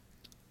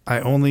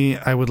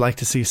would like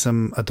to see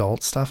some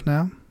adult stuff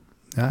now.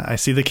 I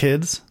see the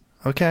kids.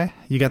 Okay,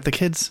 you got the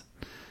kids.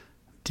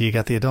 Do you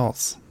got the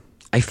adults?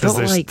 I felt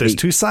like there's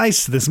two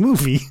sides to this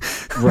movie.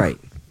 Right.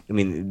 I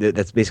mean,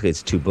 that's basically,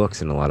 it's two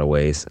books in a lot of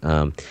ways.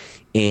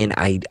 And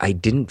I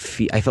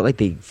felt like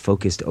they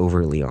focused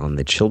overly on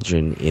the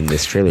children in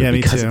this trailer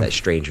because of that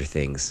Stranger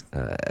Things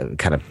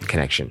kind of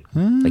connection,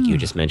 like you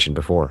just mentioned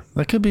before.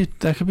 That could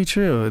be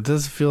true. It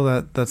does feel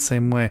that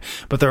same way.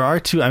 But there are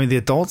two. I mean, the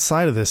adult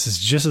side of this is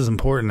just as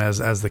important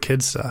as the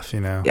kids stuff.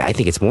 Yeah, I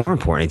think it's more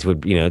important.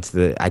 It's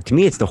to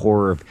me, it's the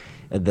horror of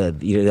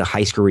the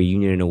high school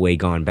reunion in a way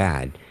gone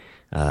bad.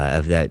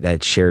 Of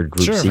that shared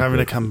group secret. Having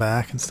to come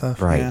back and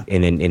stuff, right? Yeah.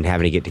 And then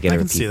having to get together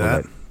with people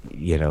that.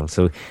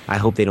 So I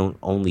hope they don't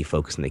only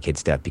focus on the kid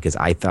stuff, because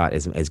I thought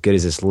as good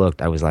as this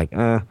looked, I was like,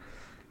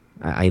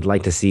 I'd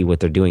like to see what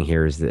they're doing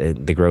here is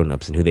the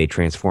grown-ups and who they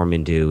transform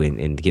into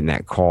and getting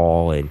that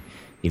call and,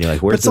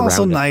 like, where's the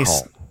roundup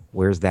call?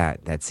 Where's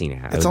that scene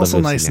at? It's also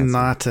nice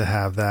not to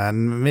have that.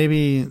 And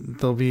maybe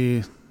there'll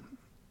be,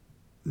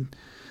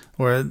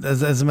 or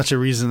as much a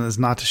reason as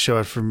not to show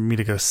it for me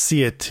to go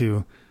see it,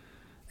 to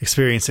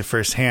experience it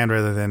firsthand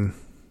rather than,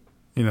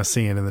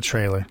 seeing it in the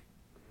trailer.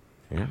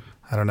 Yeah.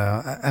 I don't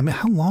know. I mean,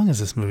 how long is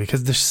this movie?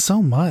 Because there's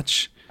so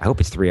much. I hope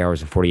it's 3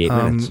 hours and 48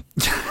 minutes.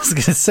 I was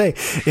going to say,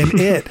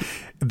 in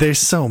there's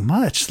so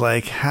much.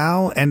 Like,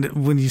 how, and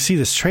when you see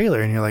this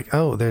trailer and you're like,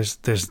 oh, there's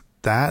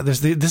that,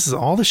 this is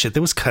all the shit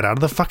that was cut out of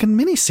the fucking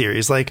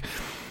miniseries. Like,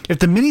 if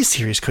the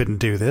miniseries couldn't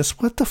do this,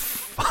 what the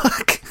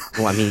fuck?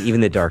 Well, I mean,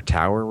 even the Dark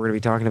Tower we're going to be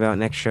talking about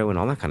next show and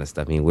all that kind of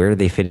stuff. I mean, where are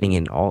they fitting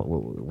in all,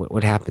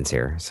 what happens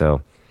here?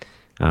 So,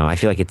 I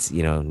feel like it's,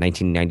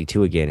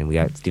 1992 again, and we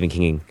got Stephen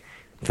King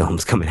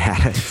films coming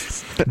at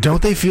us.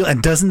 Don't they feel,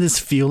 and doesn't this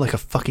feel like a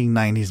fucking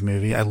 90s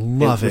movie? I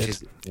love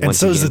it. And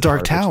so does the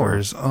Dark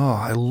Towers. Oh,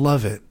 I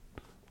love it.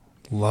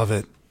 Love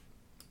it.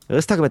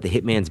 Let's talk about The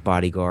Hitman's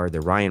Bodyguard,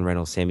 the Ryan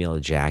Reynolds, Samuel L.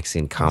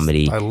 Jackson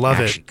comedy. I love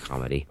action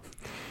comedy.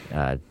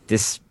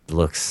 This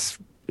looks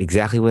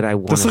exactly what I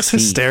want to see. This looks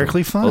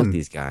hysterically fun. Both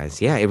these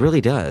guys. Yeah, it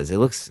really does. It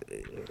looks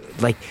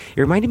like,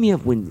 it reminded me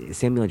of when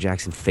Samuel L.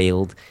 Jackson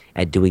failed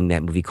at doing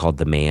that movie called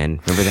The Man.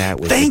 Remember that?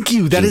 Thank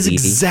you. That is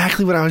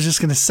exactly what I was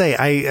just going to say.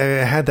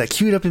 I had that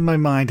queued up in my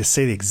mind to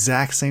say the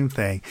exact same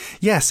thing.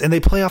 Yes, and they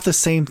play off the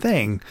same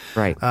thing.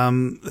 Right.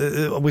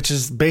 Which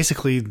is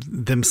basically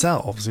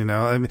themselves, I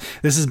mean,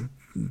 this is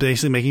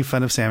basically making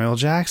fun of Samuel L.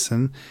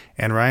 Jackson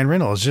and Ryan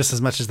Reynolds just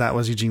as much as that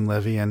was Eugene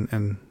Levy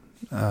and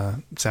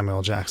Samuel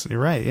L. Jackson.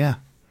 You're right, yeah.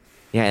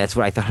 Yeah, that's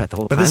what I thought the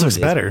whole time. But this was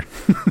better.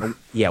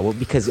 Yeah, well,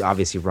 because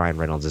obviously Ryan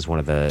Reynolds is one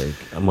of the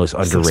most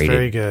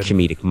underrated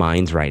comedic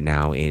minds right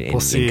now.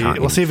 We'll see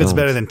if it's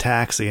better than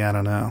Taxi. I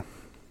don't know.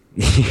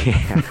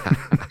 Yeah.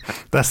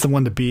 That's the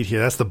one to beat here.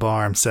 That's the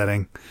bar I'm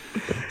setting.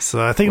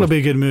 So I think it'll be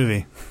a good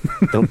movie.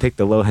 Don't pick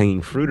the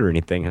low-hanging fruit or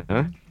anything,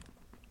 huh?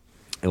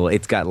 Well,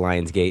 it's got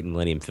Lionsgate and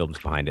Millennium Films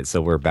behind it,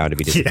 so we're bound to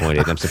be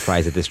disappointed. Yeah. I'm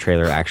surprised that this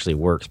trailer actually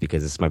works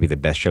because this might be the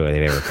best show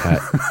they've ever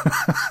cut.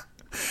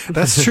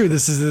 That's true.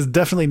 This is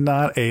definitely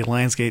not a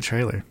Lionsgate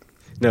trailer.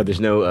 No,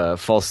 there's no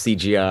false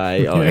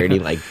CGI or any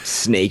like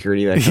snake or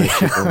any of that kind of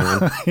shit going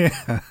on.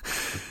 Yeah.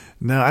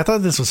 No, I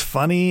thought this was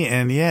funny,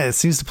 and yeah, it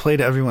seems to play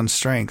to everyone's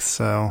strengths.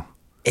 So,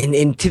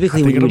 and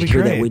typically when you would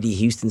hear that Whitney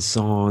Houston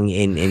song,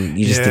 and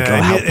you just think,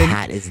 oh, how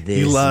pat is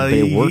this? But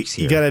it works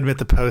here. You got to admit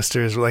the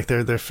posters, like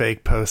their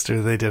fake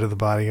poster they did of the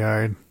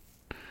Bodyguard.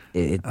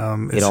 It's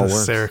all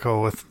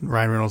hysterical with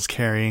Ryan Reynolds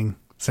carrying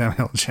Samuel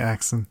L.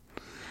 Jackson.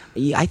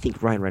 I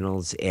think Ryan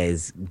Reynolds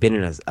has been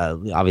in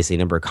obviously a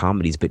number of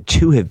comedies, but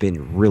two have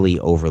been really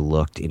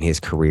overlooked in his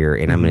career,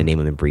 and I'm going to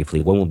name them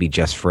briefly. One will be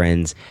Just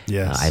Friends.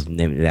 Yes. I've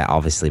named that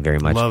obviously very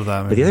much. Love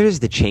that movie. But the other is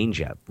The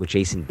Change Up with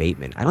Jason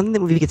Bateman. I don't think that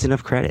movie gets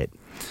enough credit.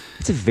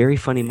 It's a very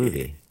funny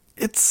movie.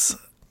 It's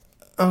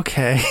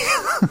okay.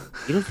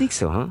 You don't think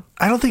so, huh?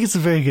 I don't think it's a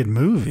very good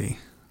movie.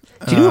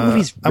 Do you know what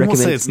movies I won't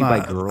say recommended it's to me by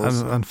not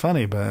girls?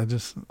 unfunny, but I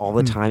just all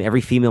the time.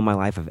 Every female in my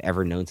life I've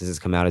ever known since it's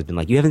come out has been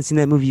like, "You haven't seen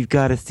that movie? You've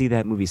got to see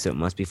that movie. So it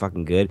must be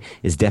fucking good."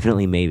 It's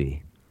definitely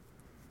Maybe.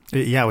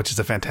 Yeah, which is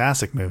a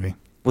fantastic movie.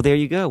 Well, there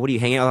you go. What are you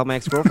hanging out with all my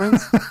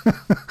ex-girlfriends?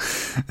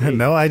 Hey.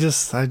 No, I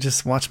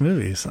just watch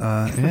movies.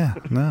 Yeah,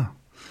 no,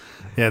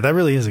 yeah, that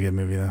really is a good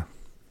movie though.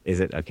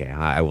 Is it? Okay,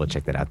 I will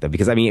check that out though,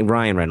 because I mean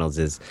Ryan Reynolds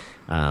is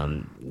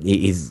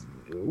he's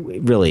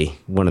really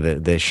one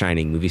of the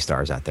shining movie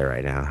stars out there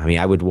right now. I mean,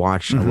 I would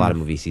watch a lot of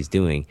movies he's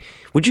doing.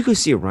 Would you go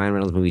see a Ryan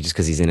Reynolds movie just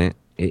because he's in it?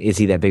 Is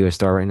he that big of a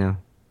star right now?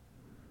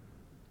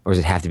 Or does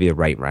it have to be the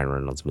right Ryan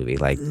Reynolds movie?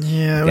 Like,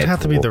 yeah, it would have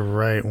to be the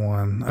right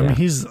one. I mean,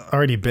 he's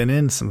already been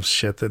in some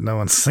shit that no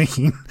one's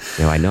seen.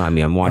 No, I know. I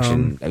mean, I'm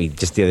watching. I mean,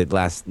 just the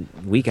last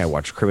week I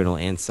watched Criminal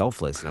and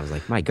Selfless, and I was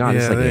like, my God, yeah,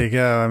 it's like there you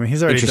go. I mean,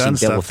 he's already done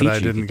stuff that I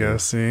feature didn't go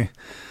see.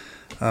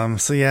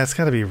 So yeah, it's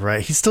got to be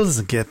right. He still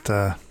doesn't get.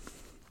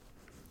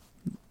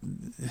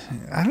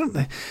 I don't.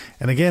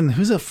 And again,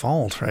 who's at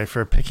fault, right,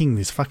 for picking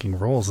these fucking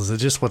roles? Is it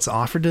just what's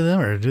offered to them,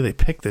 or do they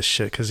pick this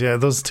shit? Because yeah,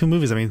 those two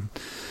movies. I mean,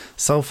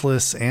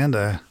 Selfless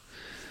and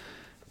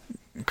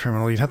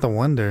Criminal. You'd have to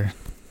wonder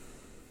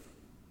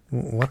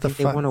what the fuck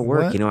they want to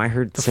work. What? You know, I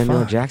heard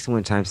Samuel L. Jackson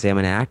one time say, "I'm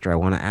an actor. I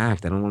want to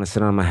act. I don't want to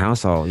sit on my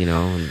house all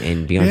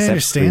and be on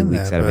set 3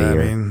 weeks out of a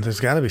year." I mean, there's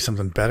got to be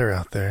something better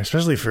out there,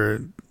 especially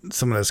for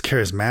someone as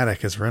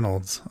charismatic as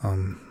Reynolds.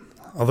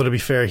 Although to be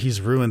fair, he's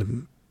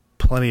ruined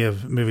plenty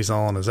of movies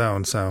all on his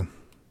own, so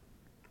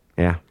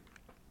yeah.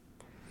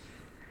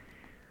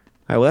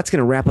 All right, well, that's going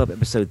to wrap up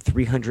episode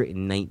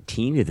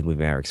 319 of the Movie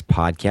Mavericks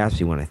podcast.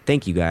 We want to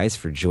thank you guys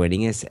for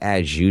joining us.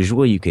 As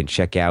usual, you can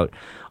check out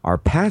our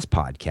past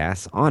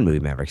podcasts on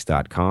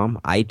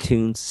moviemavericks.com,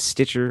 iTunes,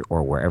 Stitcher,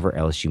 or wherever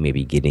else you may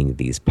be getting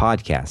these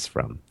podcasts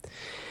from.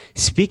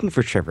 Speaking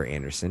for Trevor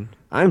Anderson,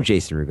 I'm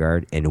Jason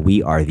Regard, and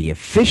we are the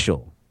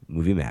official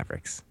Movie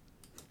Mavericks.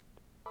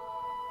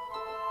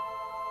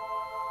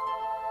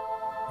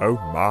 Oh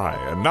my,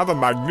 another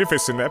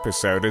magnificent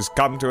episode has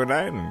come to an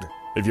end.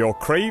 If you're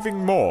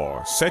craving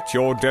more, set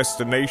your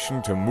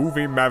destination to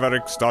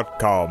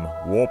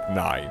moviemavericks.com, Warp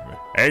 9.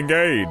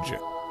 Engage!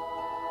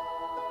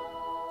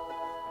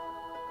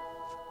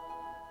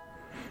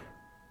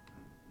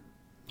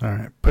 All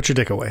right, put your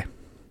dick away.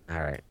 All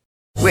right.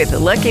 With the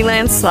Lucky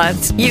Land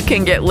Slots, you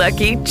can get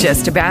lucky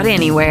just about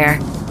anywhere.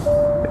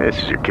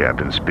 This is your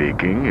captain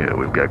speaking.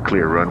 We've got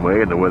clear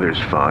runway and the weather's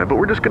fine, but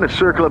we're just going to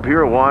circle up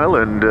here a while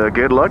and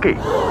get lucky.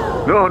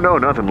 No,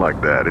 nothing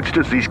like that. It's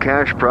just these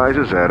cash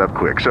prizes add up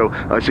quick. So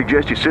I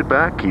suggest you sit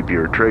back, keep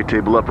your tray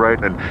table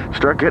upright, and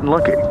start getting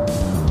lucky.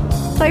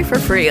 Play for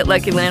free at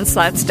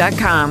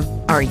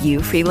LuckyLandSlots.com. Are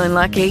you feeling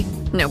lucky?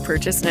 No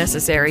purchase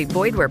necessary.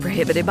 Void where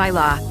prohibited by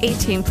law.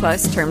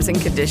 18+ terms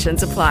and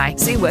conditions apply.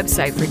 See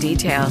website for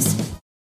details.